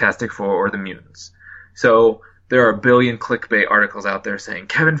about the Fantastic Four or the Mutants. So there are a billion clickbait articles out there saying,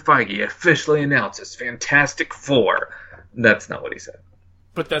 Kevin Feige officially announces Fantastic Four. That's not what he said.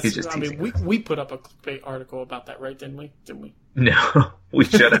 But that's, we put up a clickbait article about that, right? Didn't we? No, we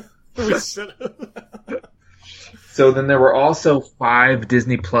should have. We should have. So then there were also 5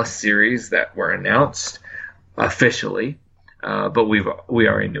 Disney Plus series that were announced officially, but we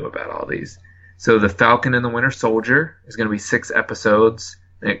already knew about all these. So The Falcon and the Winter Soldier is going to be 6 episodes.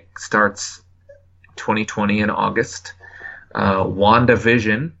 It starts 2020 in August.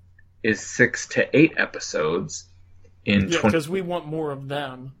 WandaVision is 6 to 8 episodes. Because we want more of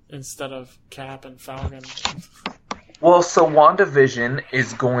them instead of Cap and Falcon. Well, so WandaVision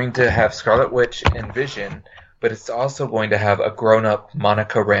is going to have Scarlet Witch and Vision, but it's also going to have a grown-up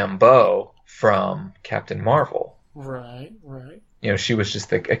Monica Rambeau from Captain Marvel. Right. She was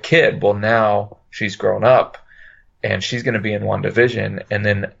just a kid. Well, now she's grown up, and she's going to be in WandaVision, and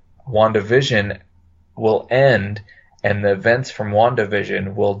then WandaVision will end, and the events from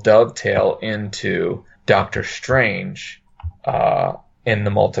WandaVision will dovetail into Doctor Strange in the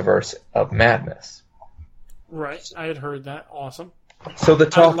Multiverse of Madness. Right, I had heard that. Awesome. So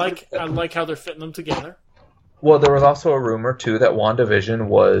I like how they're fitting them together. Well, there was also a rumor too that WandaVision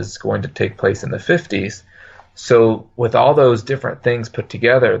was going to take place in the 50s. So with all those different things put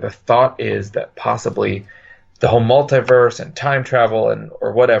together, the thought is that possibly the whole multiverse and time travel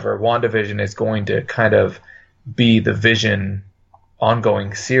or whatever, WandaVision is going to kind of be the Vision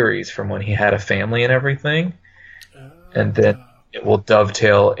ongoing series from when he had a family and everything, and then it will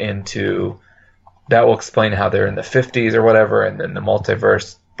dovetail into that will explain how they're in the 50s or whatever, and then the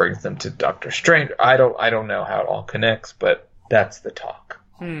multiverse brings them to Doctor Strange. I don't know how it all connects, but that's the talk.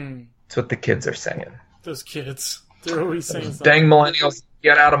 That's what the kids are saying. Those kids, they're always saying something. Dang millennials,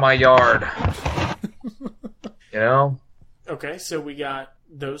 get out of my yard. Okay, so we got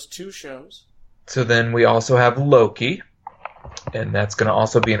those 2 shows. So then we also have Loki. And that's going to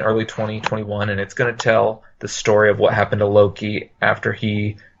also be in early 2021, and it's going to tell the story of what happened to Loki after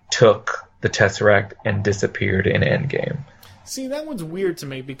he took the Tesseract and disappeared in Endgame. See, that one's weird to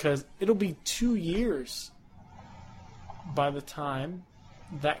me because it'll be 2 years by the time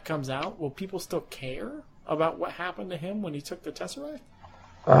that comes out, will people still care about what happened to him when he took the Tesseract?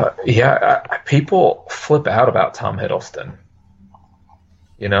 People flip out about Tom Hiddleston.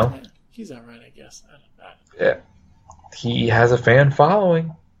 You know? Yeah, he's all right, I guess. Yeah. He has a fan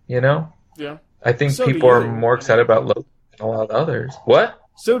following, you know? Yeah. I think So people do are you. more excited about Loki than a lot of others. What?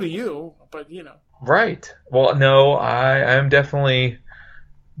 So do you, but you know. Right. Well, no, I am definitely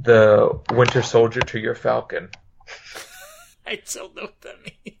the Winter Soldier to your Falcon. I don't know what that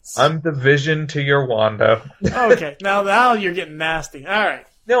means. I'm the Vision to your Wanda. Okay, now you're getting nasty. All right.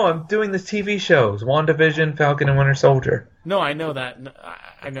 No, I'm doing the TV shows. WandaVision, Falcon, and Winter Soldier. No, I know that.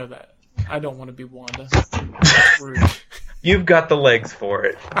 I know that. I don't want to be Wanda. That's rude. You've got the legs for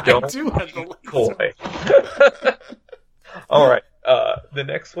it. Don't I do have the legs. coy. All right. The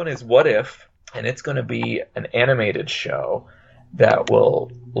next one is What If, and it's going to be an animated show that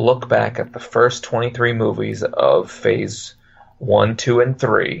will look back at the first 23 movies of Phase 1, 2, and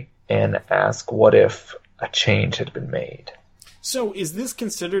 3 and ask what if a change had been made. So, is this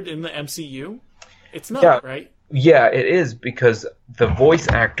considered in the MCU? It's not, Yeah. right? Yeah, it is, because the voice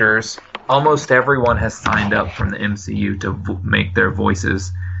actors, almost everyone has signed up from the MCU to make their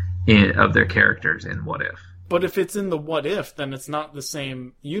voices of their characters in What If. But if it's in the What If, then it's not the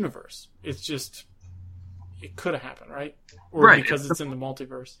same universe. It's just, it could have happened, right? Or Right. because it's in the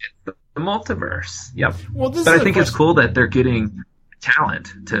multiverse. The multiverse, yep. Well, this But is I a think it's question- cool that they're getting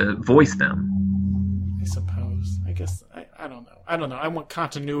talent to voice them. I suppose. I guess. I don't know. I don't know. I want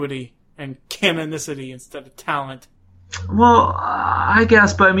continuity and canonicity instead of talent. Well, I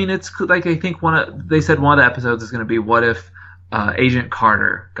guess, but I mean, it's like I think they said one of the episodes is going to be what if Agent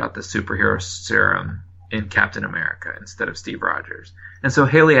Carter got the superhero serum in Captain America instead of Steve Rogers, and so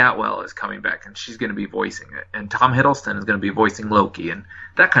Haley Atwell is coming back and she's going to be voicing it, and Tom Hiddleston is going to be voicing Loki and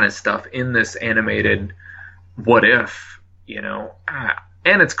that kind of stuff in this animated What If, you know,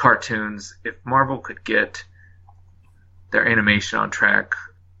 and it's cartoons. If Marvel could get their animation on track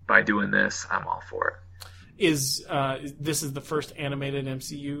by doing this, I'm all for it. This is the first animated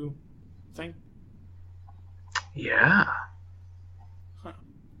MCU thing? Yeah.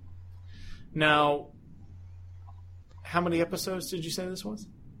 Now, how many episodes did you say this was?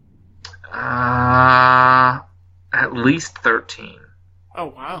 At least 13. Oh,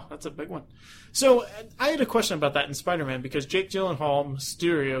 wow. That's a big one. So, I had a question about that in Spider-Man, because Jake Gyllenhaal,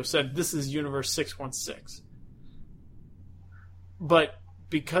 Mysterio, said this is Universe 616. But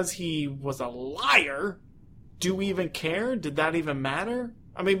because he was a liar, do we even care? Did that even matter?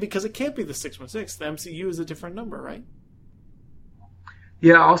 I mean, because it can't be the 616. The MCU is a different number, right?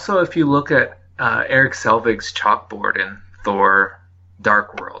 Yeah, also, if you look at Eric Selvig's chalkboard in Thor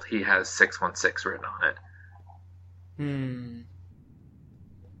Dark World, he has 616 written on it.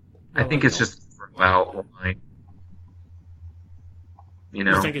 I think it's just a outline. You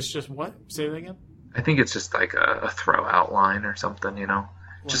know? You think it's just what? Say that again? I think it's just like a throw outline or something, you know?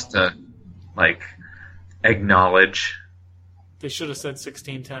 Just to, like, acknowledge. They should have said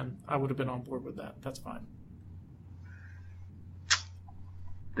 1610. I would have been on board with that. That's fine.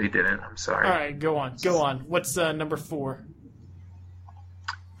 They didn't. I'm sorry. All right, go on. Go on. What's number 4?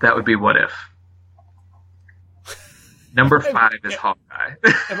 That would be What If. Number 5 is Hawkeye.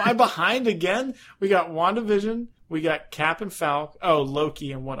 Am I behind again? We got WandaVision. We got Cap and Falcon. Oh,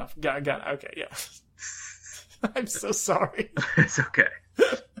 Loki and What If. Got it. Okay, yeah. I'm so sorry. It's okay.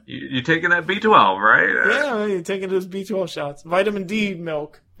 You're taking that B12, right? Yeah, you're taking those B12 shots. Vitamin D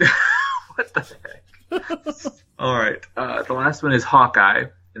milk. What the heck? All right. The last one is Hawkeye,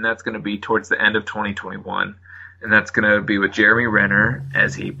 and that's going to be towards the end of 2021. And that's going to be with Jeremy Renner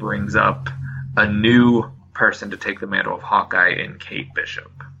as he brings up a new person to take the mantle of Hawkeye in Kate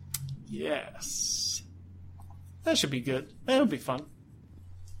Bishop. Yes. That should be good. That'll be fun.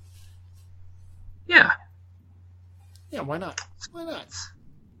 Yeah. Yeah, why not? Why not?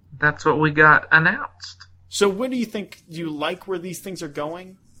 That's what we got announced. So what do you think? Do you like where these things are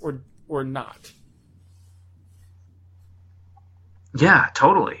going or not? Yeah,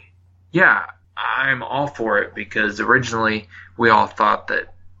 totally. Yeah, I'm all for it because originally we all thought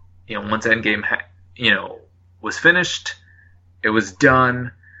that, you know, once Endgame, was finished, it was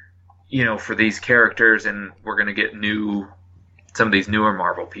done, you know, for these characters, and we're going to get some of these newer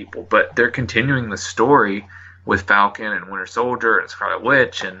Marvel people. But they're continuing the story with Falcon and Winter Soldier and Scarlet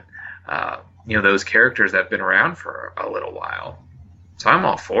Witch and, those characters that have been around for a little while. So I'm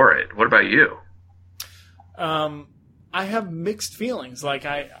all for it. What about you? I have mixed feelings. Like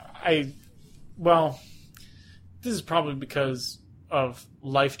well, this is probably because of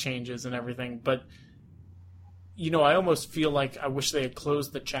life changes and everything, but I almost feel like I wish they had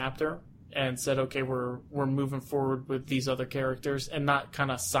closed the chapter and said, okay, we're moving forward with these other characters, and not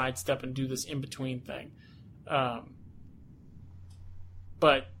kind of sidestep and do this in between thing.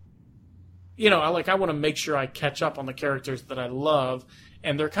 But I want to make sure I catch up on the characters that I love,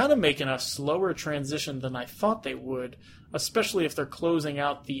 and they're kind of making a slower transition than I thought they would, especially if they're closing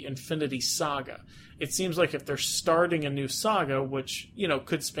out the Infinity Saga. It seems like if they're starting a new saga, which,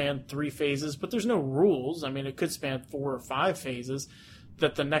 could span 3 phases, but there's no rules. I mean, it could span 4 or 5 phases,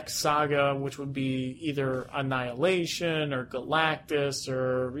 that the next saga, which would be either Annihilation or Galactus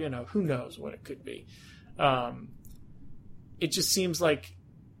or, who knows what it could be. It just seems like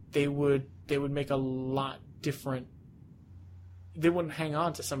they would make a lot different. They wouldn't hang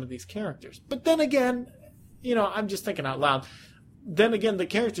on to some of these characters. But then again, I'm just thinking out loud. Then again, the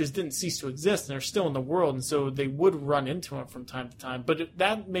characters didn't cease to exist, and they're still in the world, and so they would run into them from time to time. But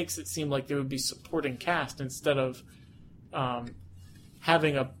that makes it seem like they would be supporting cast instead of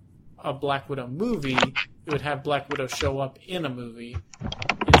having a Black Widow movie. It would have Black Widow show up in a movie.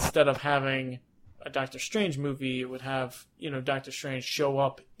 Instead of having a Doctor Strange movie, it would have, Doctor Strange show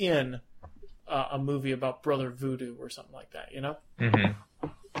up in a movie about Brother Voodoo or something like that, Mm-hmm.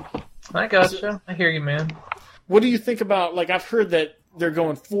 I gotcha. I hear you, man. What do you think about, I've heard that they're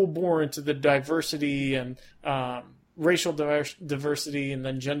going full bore into the diversity and racial diversity and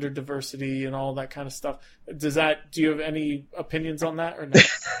then gender diversity and all that kind of stuff. Do you have any opinions on that or no?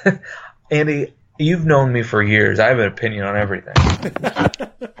 Andy, you've known me for years. I have an opinion on everything.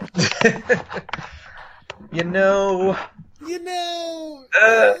 You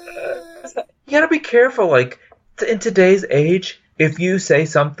gotta be careful. In today's age, if you say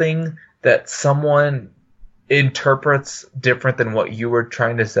something that someone interprets different than what you were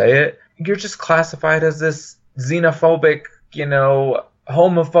trying to say it, you're just classified as this xenophobic,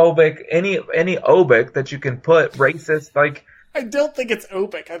 homophobic, any obic that you can put, racist, I don't think it's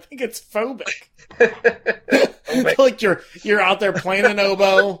obic. I think it's phobic. You're out there playing an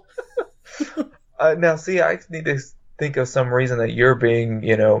oboe. Now, see, I need to think of some reason that you're being,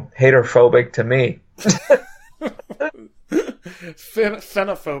 haterphobic to me.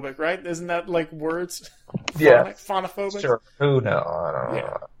 Phenophobic, right? Isn't that words? Yeah. Phonophobic? Sure. Who knows? I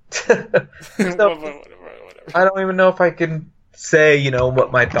don't know. Whatever. I don't even know if I can say,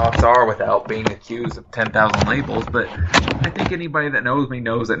 what my thoughts are without being accused of 10,000 labels, but I think anybody that knows me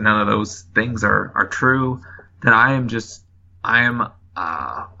knows that none of those things are true, that I am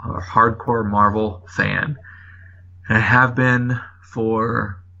a hardcore Marvel fan, and I have been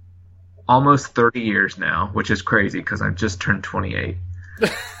for almost 30 years now, which is crazy because I've just turned 28.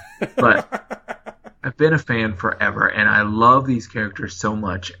 But I've been a fan forever, and I love these characters so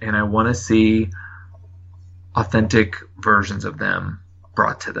much, and I want to see authentic versions of them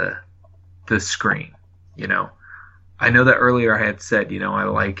brought to the screen. I know that earlier I had said, I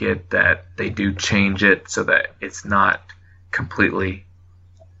like it that they do change it so that it's not completely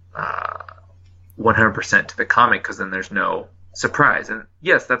 100% to the comic, because then there's no surprise. And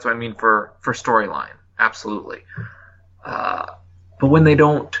yes, that's what I mean for storyline, absolutely. But when they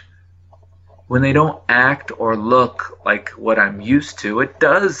don't act or look like what I'm used to, it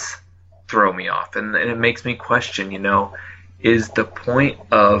does throw me off, and it makes me question, is the point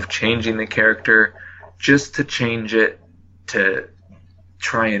of changing the character just to change it to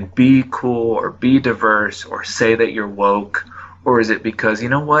try and be cool or be diverse or say that you're woke, or is it because,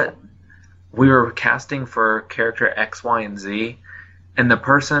 we were casting for character X, Y, and Z, and the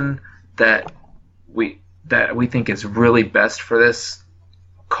person that we think is really best for this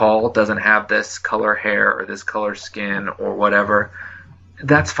call doesn't have this color hair or this color skin or whatever,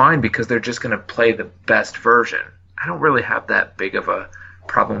 that's fine because they're just going to play the best version. I don't really have that big of a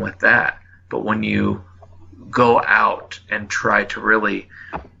problem with that. But when you go out and try to really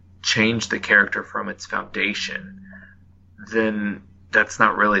change the character from its foundation, then that's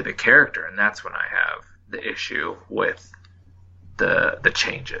not really the character, and that's when I have the issue with the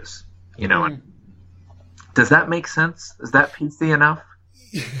changes. Does that make sense? Is that PC enough?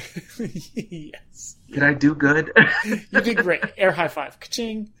 Yes. Did I do good? You did great. Air high five.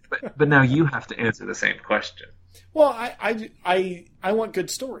 Ka-ching. But now you have to answer the same question. Well, I want good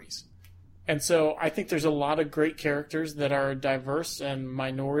stories. And so I think there's a lot of great characters that are diverse and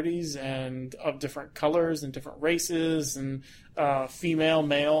minorities and of different colors and different races and female,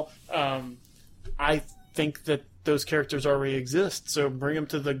 male. I think that those characters already exist, so bring them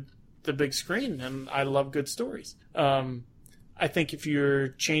to the big screen, and I love good stories. I think if you're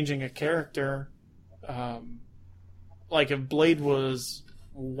changing a character, like if Blade was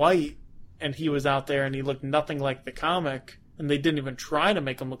white and he was out there and he looked nothing like the comic, and they didn't even try to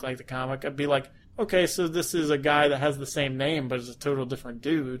make him look like the comic, I'd be like, okay, so this is a guy that has the same name but is a total different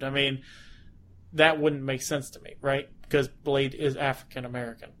dude. I mean, that wouldn't make sense to me, right? Because Blade is African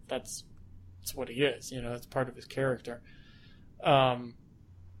American. That's what he is. You know, that's part of his character.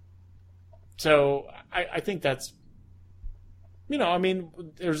 So I think that's, you know, I mean,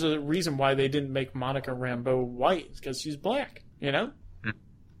 there's a reason why they didn't make Monica Rambeau white. It's because she's black, you know?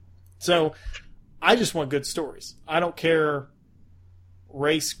 So I just want good stories. I don't care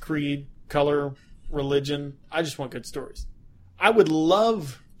race, creed, color, religion. I just want good stories. I would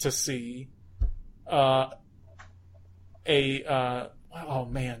love to see oh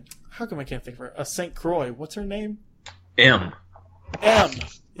man, how come I can't think of her? St. Croix. What's her name? M.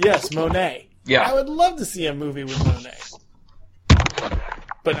 Yes, Monet. Yeah. I would love to see a movie with Monet.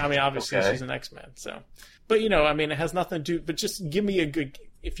 But I mean, obviously she's an X-Men, so. But you know, I mean, it has nothing to do. But just give me a good.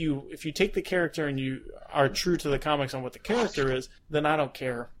 If you take the character and you are true to the comics on what the character is, then I don't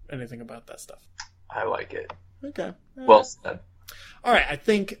care anything about that stuff. I like it. Okay. Well said. All right. I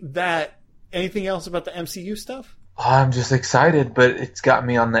think that. Anything else about the MCU stuff? I'm just excited, but it's got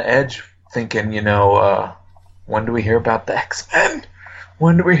me on the edge thinking, you know, when do we hear about the X-Men?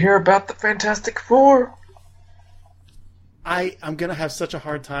 When do we hear about the Fantastic Four? I'm going to have such a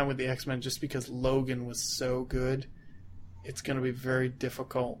hard time with the X-Men just because Logan was so good. It's going to be very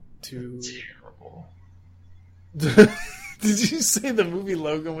difficult to... Terrible. Did you say the movie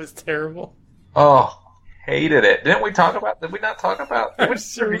Logan was terrible? Oh, hated it. Did we not talk about I'm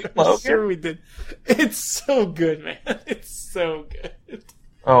sure we did. It's so good, man. It's so good.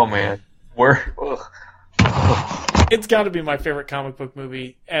 Oh, man. It's got to be my favorite comic book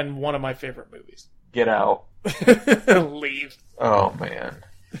movie and one of my favorite movies. Get out. Leave. Oh, man.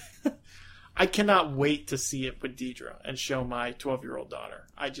 I cannot wait to see it with Deidre and show my 12-year-old daughter.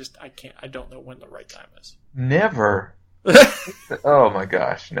 I can't. I don't know when the right time is. Never. Oh, my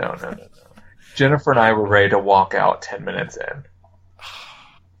gosh. No. Jennifer and I were ready to walk out 10 minutes in.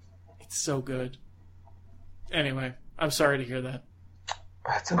 It's so good. Anyway, I'm sorry to hear that.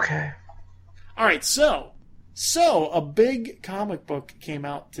 That's okay. All right, so a big comic book came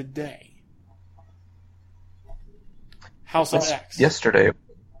out today. House of X. Yesterday.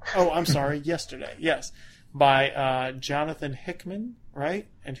 Oh, I'm sorry, yesterday. Yes, by Jonathan Hickman, right?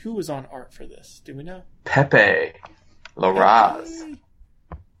 And who was on art for this? Do we know? Pepe Larraz.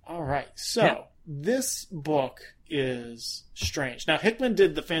 All right, so this book is strange. Now, Hickman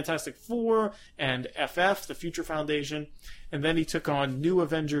did the Fantastic Four and FF, the Future Foundation, and then he took on New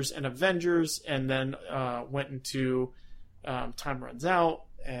Avengers and Avengers, and then went into Time Runs Out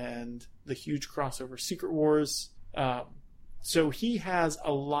and the huge crossover Secret Wars. So he has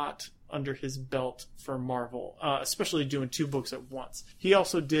a lot under his belt for Marvel, especially doing 2 books at once. He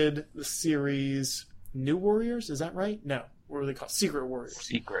also did the series New Warriors, is that right? No. What were they called? Secret Warriors.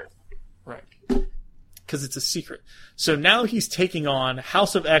 Secret. Right. Because it's a secret. So now he's taking on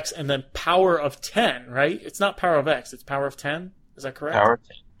House of X and then Power of 10, right? It's not Power of X, it's Power of 10. Is that correct? Power of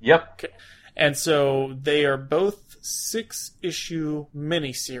 10. Yep. Okay. And so they are both 6-issue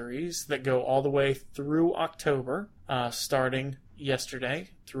miniseries that go all the way through October, starting yesterday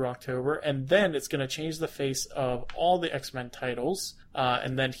through October. And then it's going to change the face of all the X-Men titles.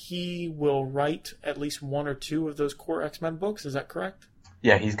 And then he will write at least 1 or 2 of those core X-Men books. Is that correct?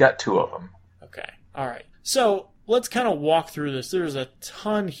 Yeah, he's got 2 of them. Okay. All right. So let's kind of walk through this. There's a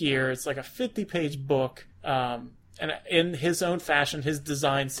ton here. It's like a 50-page book. And in his own fashion, his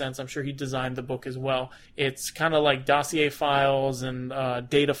design sense, I'm sure he designed the book as well. It's kind of like dossier files and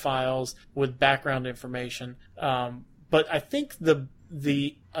data files with background information. But I think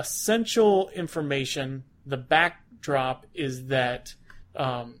the essential information, the backdrop, is that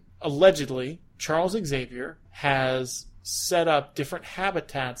allegedly Charles Xavier has set up different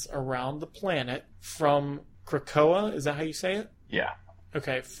habitats around the planet from Krakoa. Is that how you say it? Yeah.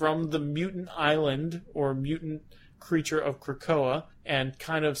 Okay, from the mutant island or mutant creature of Krakoa, and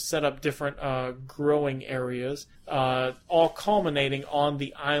kind of set up different growing areas, all culminating on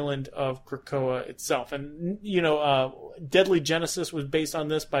the island of Krakoa itself. And, you know, Deadly Genesis was based on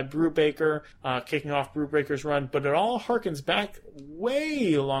this by Brubaker, kicking off Brubaker's run, but it all harkens back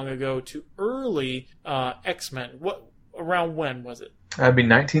way long ago to early X-Men. Around when was it? That'd be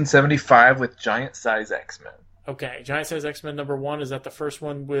 1975 with Giant Size X-Men. Okay, Giant Size X-Men #1, is that the first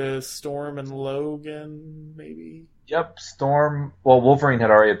one with Storm and Logan, maybe? Yep, Storm. Well, Wolverine had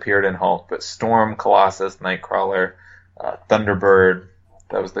already appeared in Hulk, but Storm, Colossus, Nightcrawler, Thunderbird.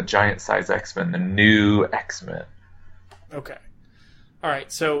 That was the Giant Size X-Men, the new X-Men. Okay. All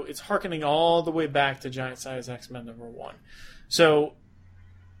right, so it's hearkening all the way back to Giant Size X-Men #1. So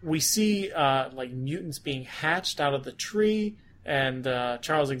we see like mutants being hatched out of the tree. and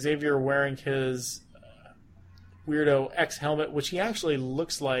Charles Xavier wearing his weirdo X helmet, which he actually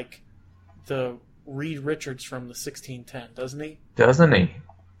looks like the Reed Richards from the 1610, doesn't he? Doesn't he?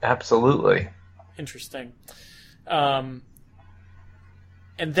 Absolutely. Interesting. And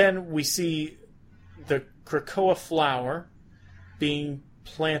then we see the Krakoa flower being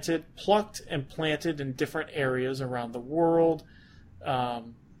plucked and planted in different areas around the world,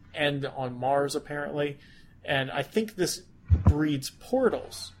 and on Mars apparently. And I think this breeds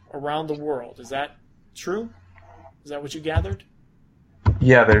portals around the world. Is that true? Is that what you gathered?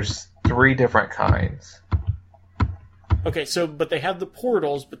 Yeah, there's 3 different kinds. Okay, but they have the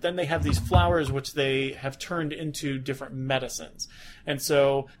portals, but then they have these flowers which they have turned into different medicines. And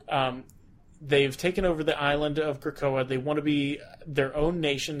so they've taken over the island of Krakoa. They want to be their own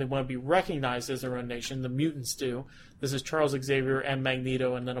nation. They want to be recognized as their own nation. The mutants do. This is Charles Xavier and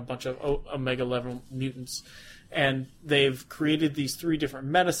Magneto and then a bunch of Omega-level mutants. And they've created these 3 different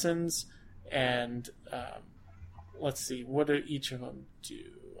medicines. And let's see, what do each of them do?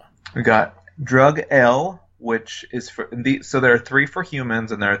 We got Drug L, which is so there are 3 for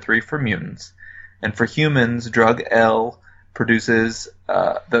humans and there are 3 for mutants. And for humans, Drug L produces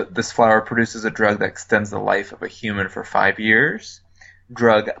this flower produces a drug that extends the life of a human for 5 years.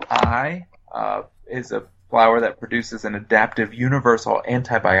 Drug I is a flower that produces an adaptive universal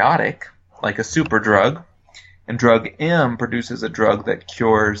antibiotic, like a super drug. And Drug M produces a drug that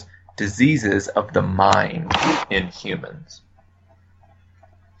cures diseases of the mind in humans.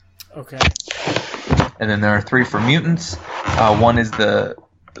 Okay. And then there are 3 for mutants. One is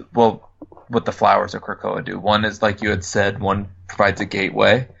what the flowers of Krakoa do. One is, like you had said, one provides a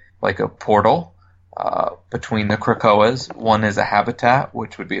gateway, like a portal, between the Krakoas. One is a habitat,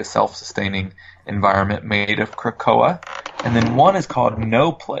 which would be a self-sustaining environment made of Krakoa. And then one is called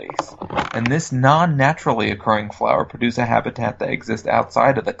No Place. And this non-naturally occurring flower produces a habitat that exists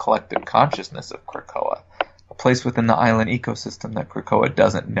outside of the collective consciousness of Krakoa, a place within the island ecosystem that Krakoa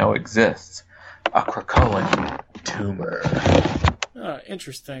doesn't know exists. A Krakoan tumor.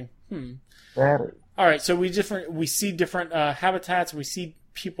 Interesting. That is. All right, so we see different habitats. We see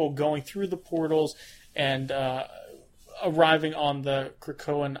people going through the portals and arriving on the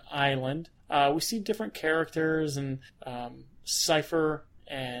Krakoan island. We see different characters and Cypher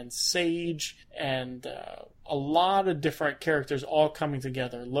and Sage and a lot of different characters all coming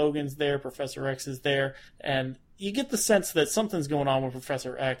together. Logan's there, Professor X is there, and you get the sense that something's going on with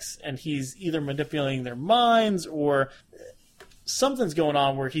Professor X, and he's either manipulating their minds or something's going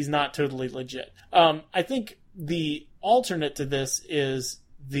on where he's not totally legit. I think the alternate to this is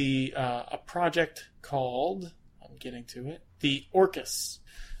a project called, I'm getting to it, the Orcus.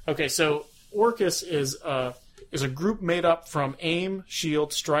 Okay, so Orcus is a group made up from AIM,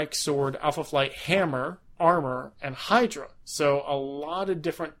 SHIELD, Strike, Sword, Alpha Flight, Hammer, Armor, and Hydra. So a lot of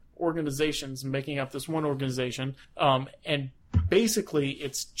different organizations making up this one organization. And basically,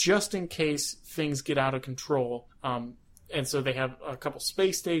 it's just in case things get out of control. And so they have a couple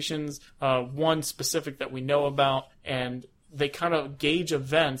space stations, one specific that we know about, and they kind of gauge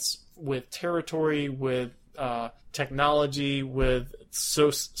events with territory, with technology, with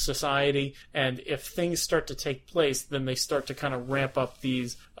society, and if things start to take place, then they start to kind of ramp up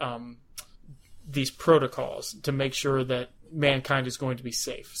these protocols to make sure that mankind is going to be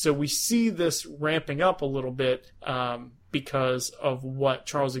safe. So we see this ramping up a little bit because of what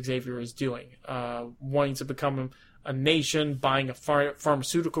Charles Xavier is doing, wanting to become a nation, buying a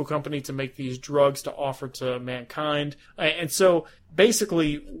pharmaceutical company to make these drugs to offer to mankind. And so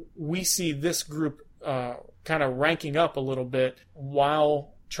basically we see this group kind of ranking up a little bit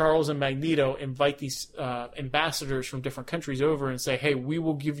while Charles and Magneto invite these ambassadors from different countries over and say, hey, we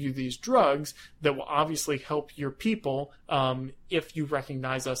will give you these drugs that will obviously help your people if you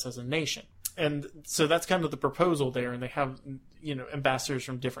recognize us as a nation. And so that's kind of the proposal there, and they have, ambassadors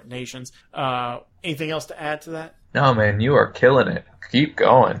from different nations. Anything else to add to that? No, man, you are killing it. Keep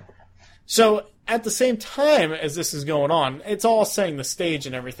going. So at the same time as this is going on, it's all setting the stage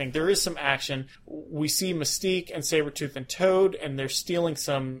and everything. There is some action. We see Mystique and Sabretooth and Toad, and they're stealing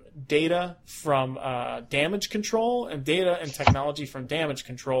some data from damage control and data and technology from damage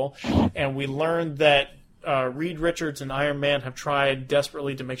control. And we learned that Reed Richards and Iron Man have tried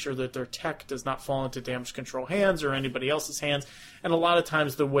desperately to make sure that their tech does not fall into damage control hands or anybody else's hands. And a lot of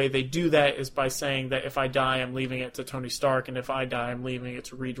times the way they do that is by saying that if I die, I'm leaving it to Tony Stark, and if I die, I'm leaving it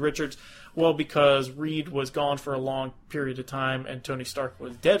to Reed Richards. Well, because Reed was gone for a long period of time and Tony Stark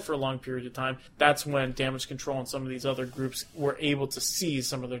was dead for a long period of time, that's when damage control and some of these other groups were able to seize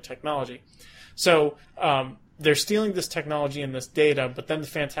some of their technology. So they're stealing this technology and this data, but then the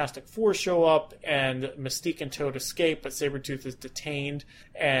Fantastic Four show up, and Mystique and Toad escape, but Sabretooth is detained,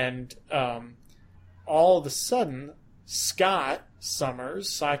 and all of a sudden, Scott Summers,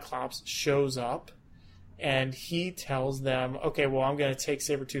 Cyclops, shows up, and he tells them, okay, well, I'm going to take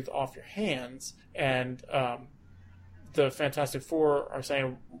Sabretooth off your hands, and the Fantastic Four are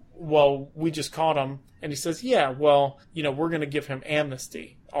saying, well, we just caught him, and he says, yeah, well, we're going to give him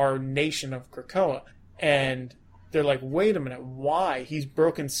amnesty, our nation of Krakoa. And they're like, wait a minute, why? He's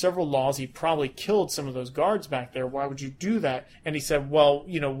broken several laws. He probably killed some of those guards back there. Why would you do that? And he said, well,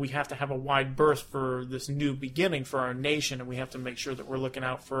 we have to have a wide berth for this new beginning for our nation, and we have to make sure that we're looking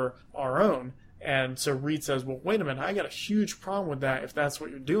out for our own. And so Reed says, well, wait a minute, I got a huge problem with that if that's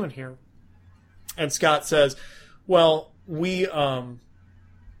what you're doing here. And Scott says, well, we'll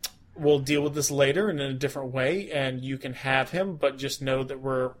deal with this later and in a different way, and you can have him, but just know that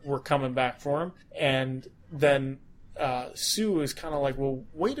we're coming back for him. And then Sue is kind of like, well,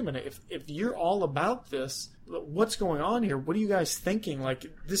 wait a minute, if you're all about this, what's going on here? What are you guys thinking? Like,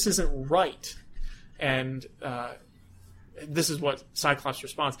 this isn't right. And this is what Cyclops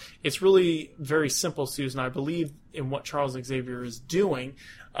responds. It's really very simple, Susan. I believe in what Charles Xavier is doing.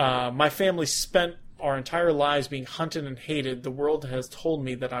 My family spent our entire lives being hunted and hated. The world has told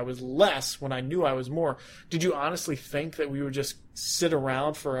me that I was less when I knew I was more. Did you honestly think that we would just sit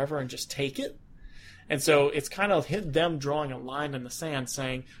around forever and just take it? And so it's kind of them drawing a line in the sand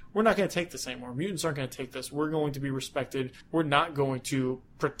saying, we're not going to take this anymore. Mutants aren't going to take this. We're going to be respected. We're not going to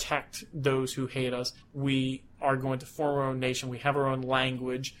protect those who hate us. We are going to form our own nation. We have our own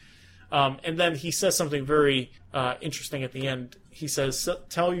language. And then he says something very interesting at the end. He says,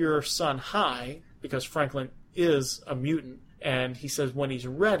 tell your son hi, because Franklin is a mutant. And he says when he's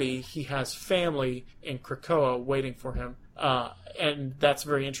ready, he has family in Krakoa waiting for him. And that's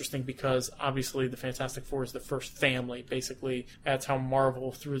very interesting because obviously the Fantastic Four is the first family. Basically, that's how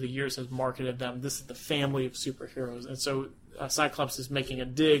Marvel through the years has marketed them. This is the family of superheroes. And so Cyclops is making a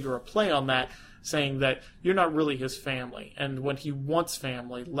dig or a play on that, saying that you're not really his family. And when he wants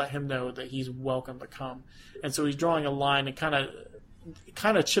family, let him know that he's welcome to come. And so he's drawing a line and kind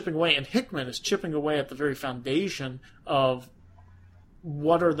of chipping away. And Hickman is chipping away at the very foundation of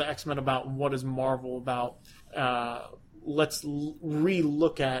what are the X-Men about and what is Marvel about. Let's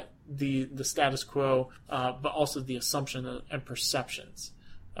re-look at the status quo, but also the assumption and perceptions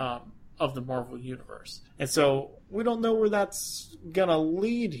of the Marvel Universe. And so we don't know where that's going to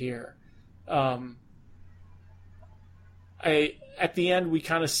lead here. At the end, we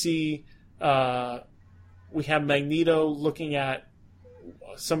kind of see we have Magneto looking at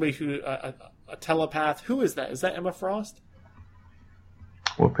somebody who a telepath. Who is that? Is that Emma Frost?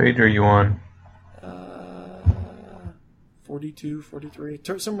 What page are you on? 42, 43,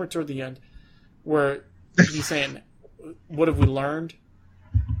 somewhere toward the end, where he's saying, what have we learned?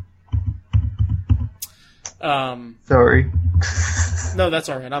 Sorry. No, that's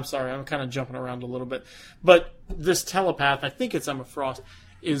all right. I'm sorry. I'm kind of jumping around a little bit. But this telepath, I think it's Emma Frost,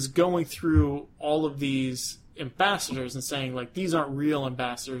 is going through all of these ambassadors and saying, like, these aren't real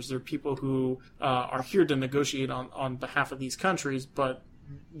ambassadors. They're people who are here to negotiate on behalf of these countries, but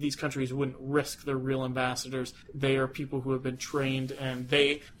these countries wouldn't risk their real ambassadors. They are people who have been trained, and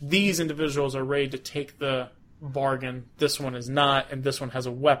these individuals are ready to take the bargain. This one is not, and this one has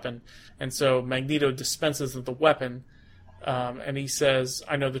a weapon. And so Magneto dispenses of the weapon, and he says,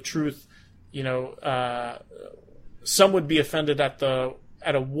 I know the truth. Some would be offended at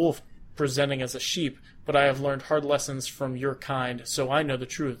a wolf presenting as a sheep, but I have learned hard lessons from your kind, so I know the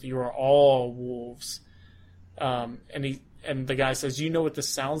truth. You are all wolves. And the guy says, you know what this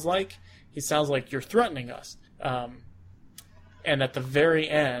sounds like? He sounds like you're threatening us. And at the very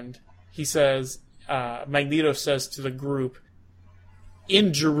end, he says, Magneto says to the group,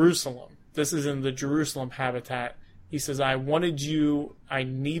 in Jerusalem, this is in the Jerusalem habitat, he says, I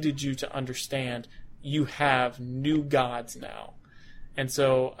needed you to understand you have new gods now. And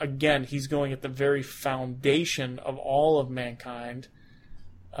so, again, he's going at the very foundation of all of mankind,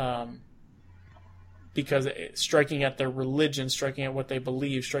 because striking at their religion, striking at what they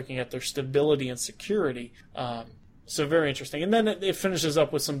believe, striking at their stability and security. So very interesting. And then it finishes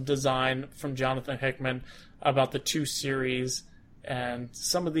up with some design from Jonathan Hickman about the 2 series. And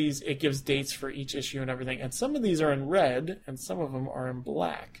some of these, it gives dates for each issue and everything. And some of these are in red, and some of them are in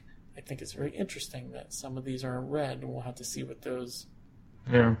black. I think it's very interesting that some of these are in red, and we'll have to see what those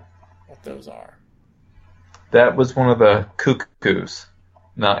are. That was one of the cuckoos,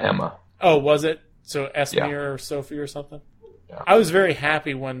 not Emma. Oh, was it? So Esme or Sophie or something? Yeah. I was very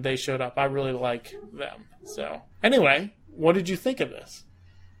happy when they showed up. I really like them. So anyway, what did you think of this?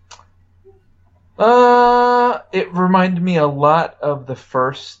 It reminded me a lot of the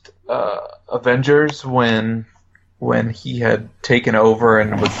first Avengers when he had taken over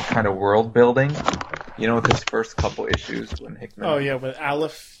and was kind of world building. You know, with his first couple issues when Hickman. Oh yeah, with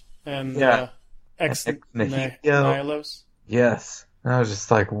Aleph and Ex Nihilus. Yes, and I was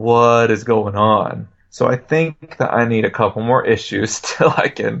just like, what is going on? So I think that I need a couple more issues till I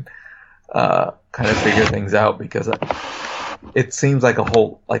can kind of figure things out, because it seems like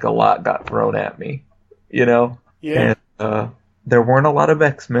a lot got thrown at me, you know. Yeah. And there weren't a lot of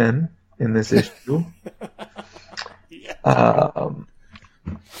X-Men in this issue. Yeah.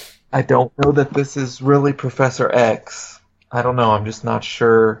 I don't know that this is really Professor X. I don't know. I'm just not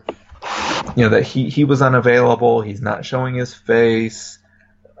sure. You know, that he was unavailable. He's not showing his face.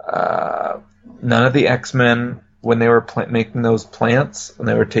 None of the X-Men, when they were making those plants, when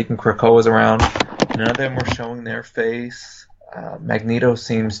they were taking Krakoas around, none of them were showing their face. Magneto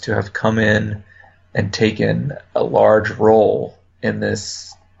seems to have come in and taken a large role in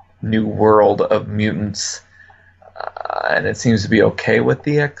this new world of mutants. And it seems to be okay with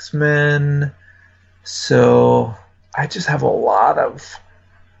the X-Men. So I just have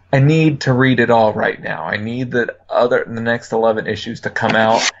I need to read it all right now. I need the next 11 issues to come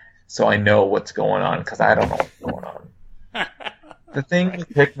out so I know what's going on, because I don't know what's going on. The thing with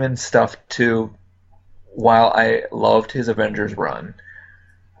Hickman's stuff, too, while I loved his Avengers run,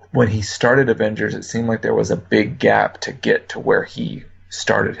 when he started Avengers, it seemed like there was a big gap to get to where he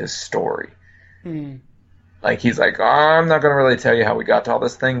started his story. Like, he's like, I'm not going to really tell you how we got to all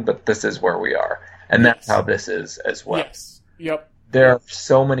this thing, but this is where we are. And that's how this is as well. Yes. Yep. There are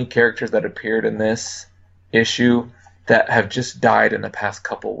so many characters that appeared in this issue that have just died in the past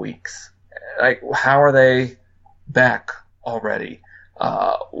couple weeks. Like, how are they back already?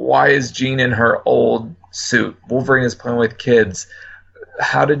 Why is Jean in her old suit? Wolverine is playing with kids.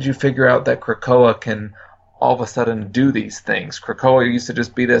 How did you figure out that Krakoa can all of a sudden do these things? Krakoa used to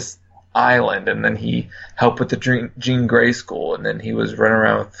just be this island, and then he helped with the Jean Grey School, and then he was running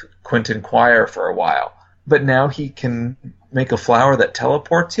around with Quentin Quire for a while. But now he can make a flower that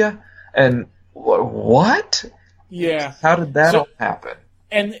teleports you? And what? Yeah. How did that all happen?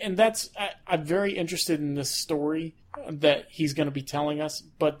 And that's, I'm very interested in this story that he's going to be telling us,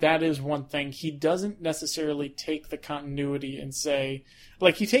 but that is one thing. He doesn't necessarily take the continuity and say,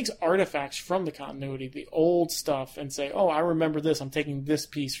 like, he takes artifacts from the continuity, the old stuff, and say, oh, I remember this, I'm taking this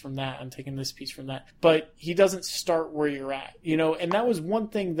piece from that, I'm taking this piece from that. But he doesn't start where you're at, you know, and that was one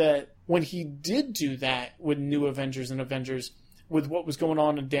thing that when he did do that with New Avengers and Avengers, with what was going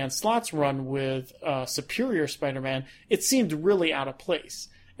on in Dan Slott's run with Superior Spider-Man, it seemed really out of place.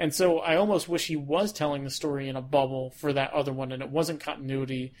 And so I almost wish he was telling the story in a bubble for that other one, and it wasn't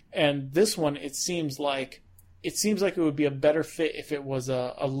continuity. And this one, it seems like it would be a better fit if it was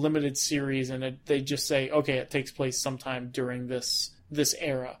a limited series, and they just say, okay, it takes place sometime during this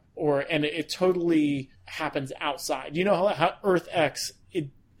era, and it totally happens outside. You know how Earth X,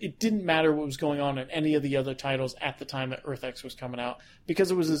 it didn't matter what was going on in any of the other titles at the time that Earth X was coming out,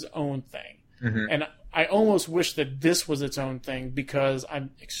 because it was his own thing. Mm-hmm. And I almost wish that this was its own thing, because I'm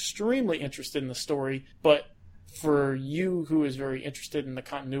extremely interested in the story, but for you who is very interested in the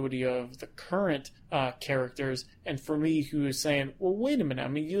continuity of the current characters, and for me who is saying, well, wait a minute, I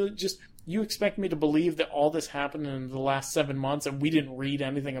mean, you expect me to believe that all this happened in the last 7 months and we didn't read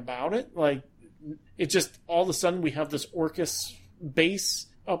anything about it? Like, it just, all of a sudden we have this Orcus base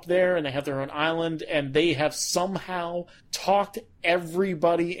up there, and they have their own island, and they have somehow talked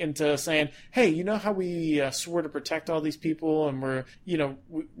everybody into saying, hey, you know how we swore to protect all these people, and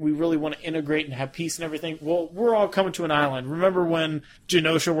we really want to integrate and have peace and everything? Well, we're all coming to an island. Remember when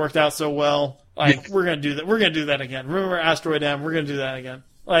Genosha worked out so well? Like, we're going to do that. We're going to do that again. Remember Asteroid M? We're going to do that again.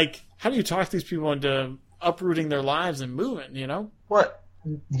 Like, how do you talk these people into uprooting their lives and moving, you know? What?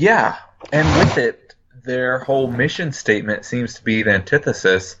 Yeah. And with it, their whole mission statement seems to be the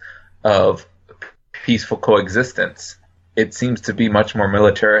antithesis of peaceful coexistence. It seems to be much more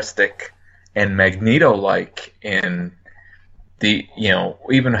militaristic and Magneto-like in the,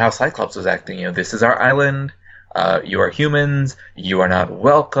 even how Cyclops was acting. This is our island. You are humans. You are not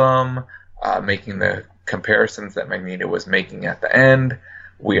welcome. Making the comparisons that Magneto was making at the end.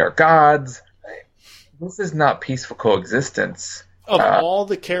 We are gods. This is not peaceful coexistence. Of all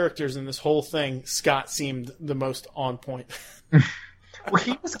the characters in this whole thing, Scott seemed the most on point. Well,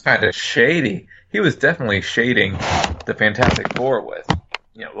 he was kind of shady. He was definitely shading the Fantastic Four with,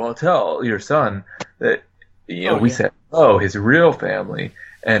 well, tell your son that, we said, his real family,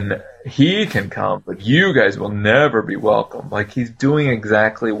 and he can come, but you guys will never be welcome. Like, he's doing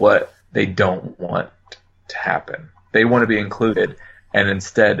exactly what they don't want to happen. They want to be included, and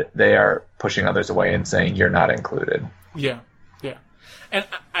instead they are pushing others away and saying you're not included. Yeah, yeah. And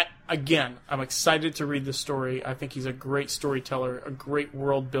again, I'm excited to read the story. I think he's a great storyteller, a great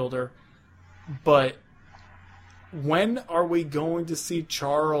world builder. But when are we going to see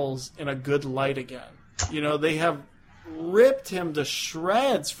Charles in a good light again? They have ripped him to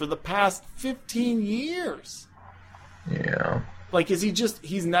shreds for the past 15 years. Yeah. Like, is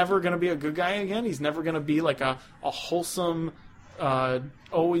he's never going to be a good guy again? He's never going to be like a wholesome,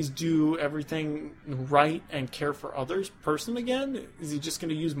 always do everything right and care for others person again? Is he just going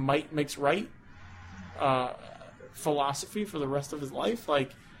to use might makes right philosophy for the rest of his life?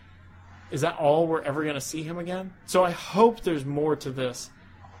 Like, is that all we're ever going to see him again? So I hope there's more to this,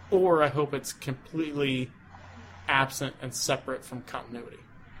 or I hope it's completely absent and separate from continuity.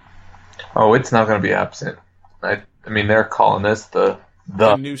 Oh, it's not going to be absent. I mean, they're calling this the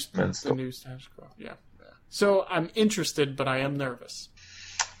new status quo. Yeah. So I'm interested, but I am nervous.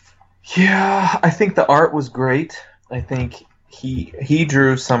 Yeah, I think the art was great. I think he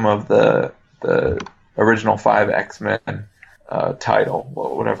drew some of the original 5 X-Men title,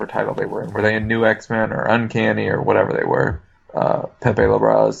 whatever title they were in. Were they in New X-Men or Uncanny or whatever they were? Pepe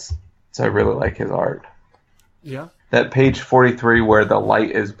Larraz. So I really like his art. Yeah. That page 43 where the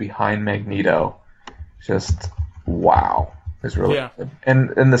light is behind Magneto, just wow. It's really good. And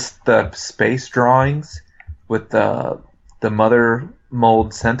the space drawings with the Mother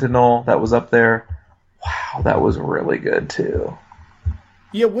Mold Sentinel that was up there, wow, that was really good too.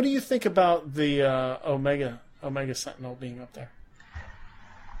 Yeah, what do you think about the Omega Sentinel being up there?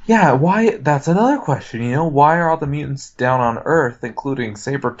 Yeah, why? That's another question. Why are all the mutants down on Earth, including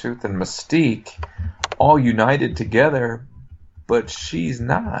Sabretooth and Mystique, all united together, but she's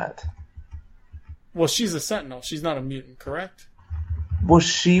not? Well, she's a Sentinel. She's not a mutant, correct? Well,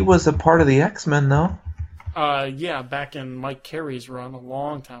 she was a part of the X-Men, though. Yeah, back in Mike Carey's run a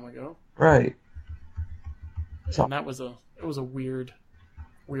long time ago. Right. And it was a weird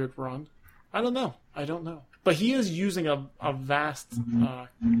run. I don't know. But he is using a vast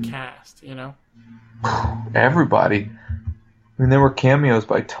cast, Everybody. I mean, there were cameos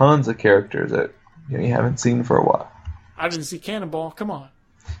by tons of characters that you haven't seen for a while. I didn't see Cannonball. Come on.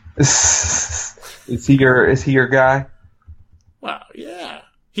 Is he your guy? Well, yeah.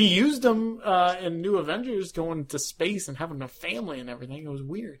 He used them in New Avengers, going to space and having a family and everything. It was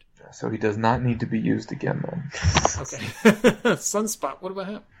weird. So he does not need to be used again, then. Okay. Sunspot, what about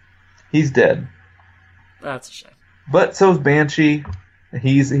him? He's dead. That's a shame. But so's Banshee.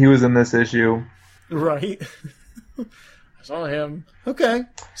 He was in this issue. Right. I saw him. Okay.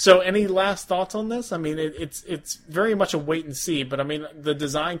 So any last thoughts on this? I mean, it's very much a wait and see, but I mean, the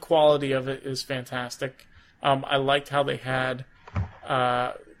design quality of it is fantastic. I liked how they had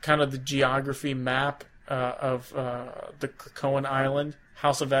kind of the geography map of the Krakoan Island,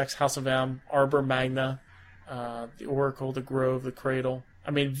 House of X, House of M, Arbor Magna, the Oracle, the Grove, the Cradle. I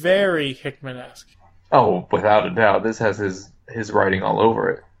mean, very Hickman-esque. Oh, without a doubt. This has his writing all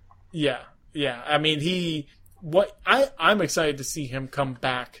over it. Yeah. I mean, I'm excited to see him come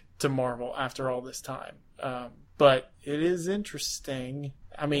back to Marvel after all this time. But it is interesting.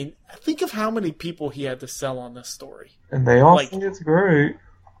 I mean, think of how many people he had to sell on this story. And they all think it's great.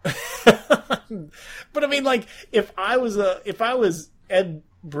 But I mean, like, if I was Ed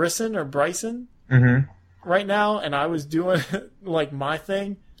Brisson or Bryson right now, and I was doing like my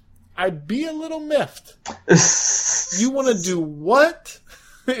thing, I'd be a little miffed. You want to do what?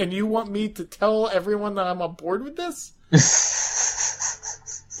 And you want me to tell everyone that I'm on board with this?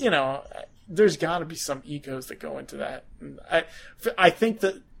 There's got to be some egos that go into that. I think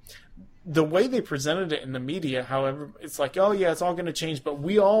that the way they presented it in the media, however, it's like, oh yeah, it's all going to change, but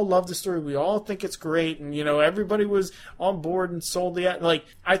we all love the story. We all think it's great, and everybody was on board and sold the. Like,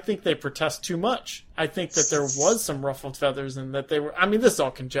 I think they protest too much. I think that there was some ruffled feathers, and that they were. I mean, this is all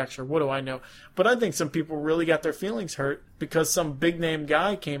conjecture. What do I know? But I think some people really got their feelings hurt because some big name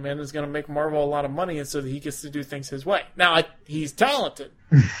guy came in and is going to make Marvel a lot of money, and so that he gets to do things his way. Now, he's talented,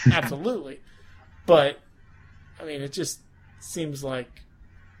 absolutely, but I mean, it just seems like.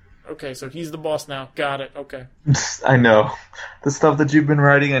 Okay, so he's the boss now. Got it. Okay. I know. The stuff that you've been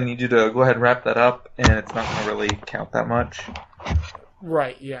writing, I need you to go ahead and wrap that up, and it's not going to really count that much.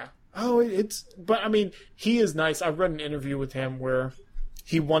 Right, yeah. Oh, but I mean, he is nice. I read an interview with him where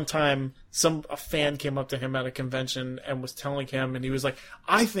he one time, a fan came up to him at a convention and was telling him, and he was like,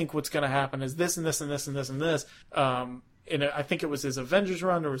 I think what's going to happen is this and this and this and this and this. And I think it was his Avengers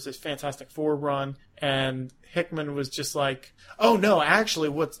run or it was his Fantastic Four run, and Hickman was just like, oh no, actually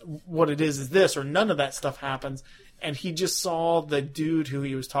what it is this, or none of that stuff happens. and he just saw the dude who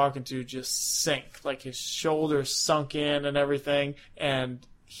he was talking to just sink, like his shoulders sunk in and everything. And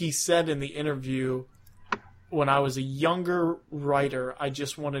he said in the interview, when I was a younger writer, I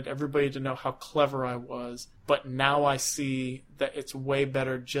just wanted everybody to know how clever I was. But now I see that it's way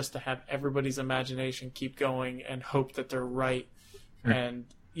better just to have everybody's imagination keep going and hope that they're right. And,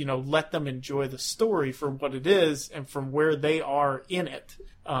 let them enjoy the story for what it is and from where they are in it.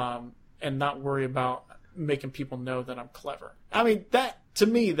 And not worry about making people know that I'm clever. I mean, to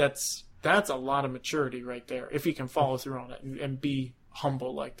me, that's a lot of maturity right there, if you can follow through on it and be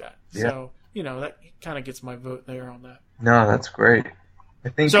humble like that. Yeah. So, that kind of gets my vote there on that. No, that's great. I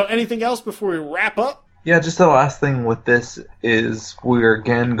think. So anything else before we wrap up? Yeah, just the last thing with this is we're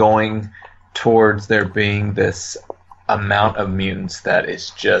again going towards there being this amount of mutants that is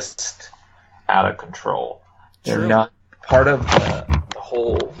just out of control. True. They're not part of the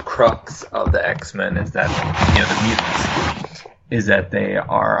whole crux of the X-Men is that, the mutants, is that they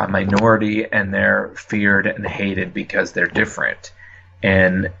are a minority and they're feared and hated because they're different.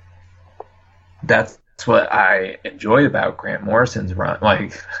 And that's what I enjoyed about Grant Morrison's run.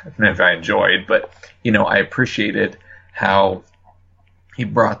 Like, I don't know if I enjoyed, but, I appreciated how he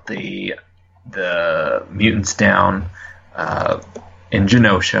brought the mutants down in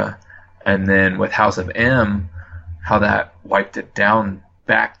Genosha, and then with House of M, how that wiped it down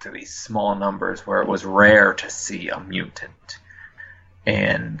back to these small numbers where it was rare to see a mutant.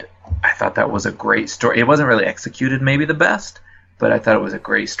 And I thought that was a great story. It wasn't really executed maybe the best, but I thought it was a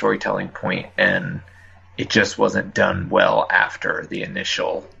great storytelling point, and it just wasn't done well after the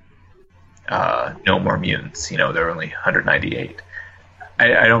initial No More Mutants. There were only 198.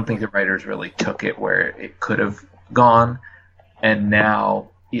 I don't think the writers really took it where it could have gone, and now,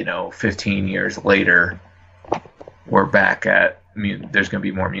 15 years later, we're back at there's going to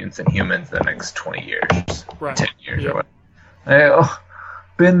be more mutants than humans the next 20 years, right. 10 years or whatever.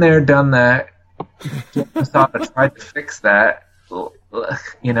 Been there, done that. Tried to fix that.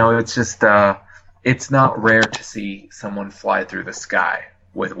 It's just it's not rare to see someone fly through the sky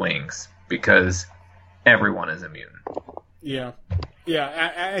with wings because everyone is a mutant. Yeah.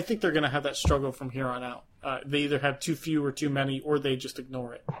 I think they're going to have that struggle from here on out. They either have too few or too many, or they just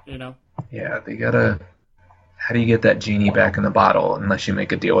ignore it. Yeah, they gotta. How do you get that genie back in the bottle unless you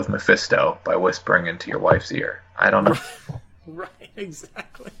make a deal with Mephisto by whispering into your wife's ear? I don't know. Right,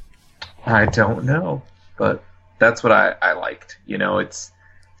 exactly. I don't know, but that's what I liked. It's,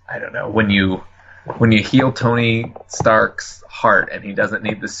 I don't know, when you heal Tony Stark's heart and he doesn't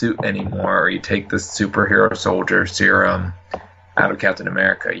need the suit anymore, or you take the superhero soldier serum out of Captain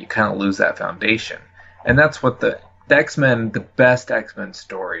America, you kind of lose that foundation. And that's what the X-Men, the best X-Men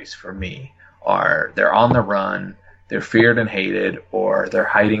stories for me are. They're on the run, they're feared and hated, or they're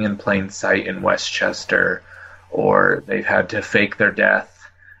hiding in plain sight in Westchester, or they've had to fake their death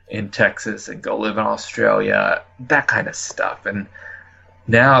in Texas and go live in Australia, that kind of stuff. And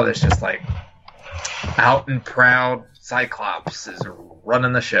now there's just like out and proud Cyclops is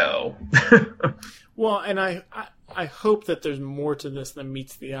running the show. Well, and I hope that there's more to this than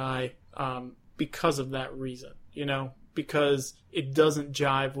meets the eye because of that reason, because it doesn't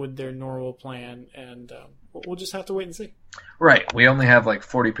jive with their normal plan, and we'll just have to wait and see. Right. We only have like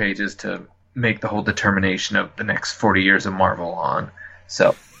 40 pages to make the whole determination of the next 40 years of Marvel on.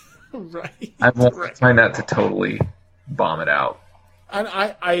 So right. I won't try not to totally bomb it out. And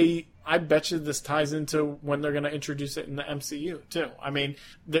I bet you this ties into when they're going to introduce it in the MCU, too. I mean,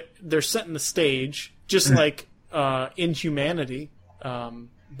 they're setting the stage, just like Inhumanity.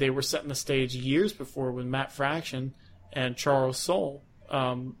 They were setting the stage years before with Matt Fraction and Charles Soule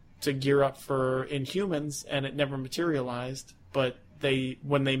to gear up for Inhumans, and it never materialized. But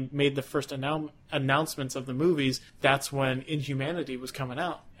when they made the first announcements of the movies, that's when Inhumanity was coming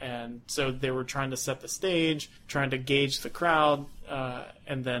out. And so they were trying to set the stage, trying to gauge the crowd,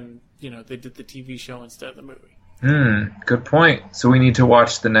 and then, they did the TV show instead of the movie. Good point. So we need to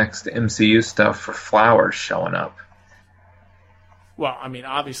watch the next MCU stuff for Flowers showing up. Well, I mean,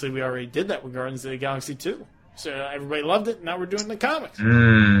 obviously we already did that with Guardians of the Galaxy 2. So everybody loved it, now we're doing the comics.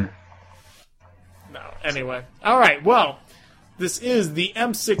 No, anyway. All right, well, this is the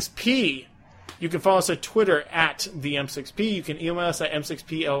M6P. You can follow us at Twitter at the M6P. You can email us at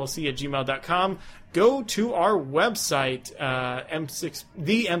m6pllc@gmail.com. Go to our website,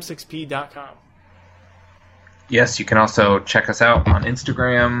 the-m6p.com. Yes, you can also check us out on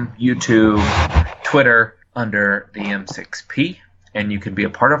Instagram, YouTube, Twitter under the M6P. And you can be a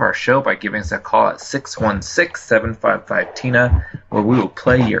part of our show by giving us a call at 616-755-TINA, where we will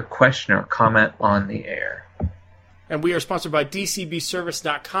play your question or comment on the air. And we are sponsored by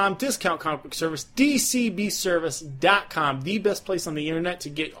DCBService.com, discount comic book service, DCBService.com, the best place on the internet to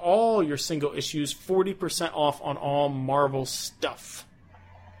get all your single issues, 40% off on all Marvel stuff.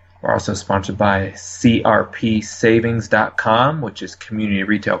 We're also sponsored by CRPSavings.com, which is Community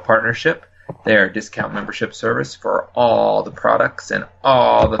Retail Partnership. They're a discount membership service for all the products and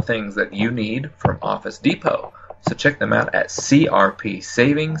all the things that you need from Office Depot. So check them out at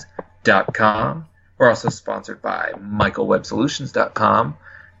CRPSavings.com. We're also sponsored by MichaelWebSolutions.com.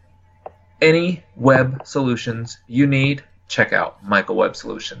 Any web solutions you need, check out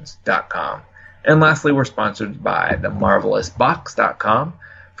MichaelWebSolutions.com. And lastly, we're sponsored by TheMarvelousBox.com.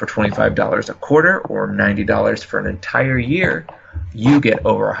 For $25 a quarter or $90 for an entire year, you get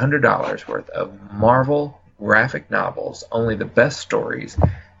over $100 worth of Marvel graphic novels, only the best stories,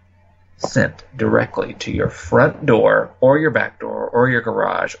 sent directly to your front door or your back door or your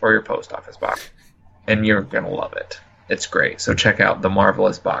garage or your post office box. And you're going to love it. It's great. So check out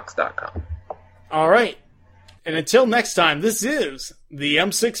TheMarvelousBox.com. All right. And until next time, this is the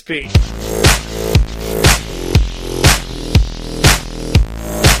M6P.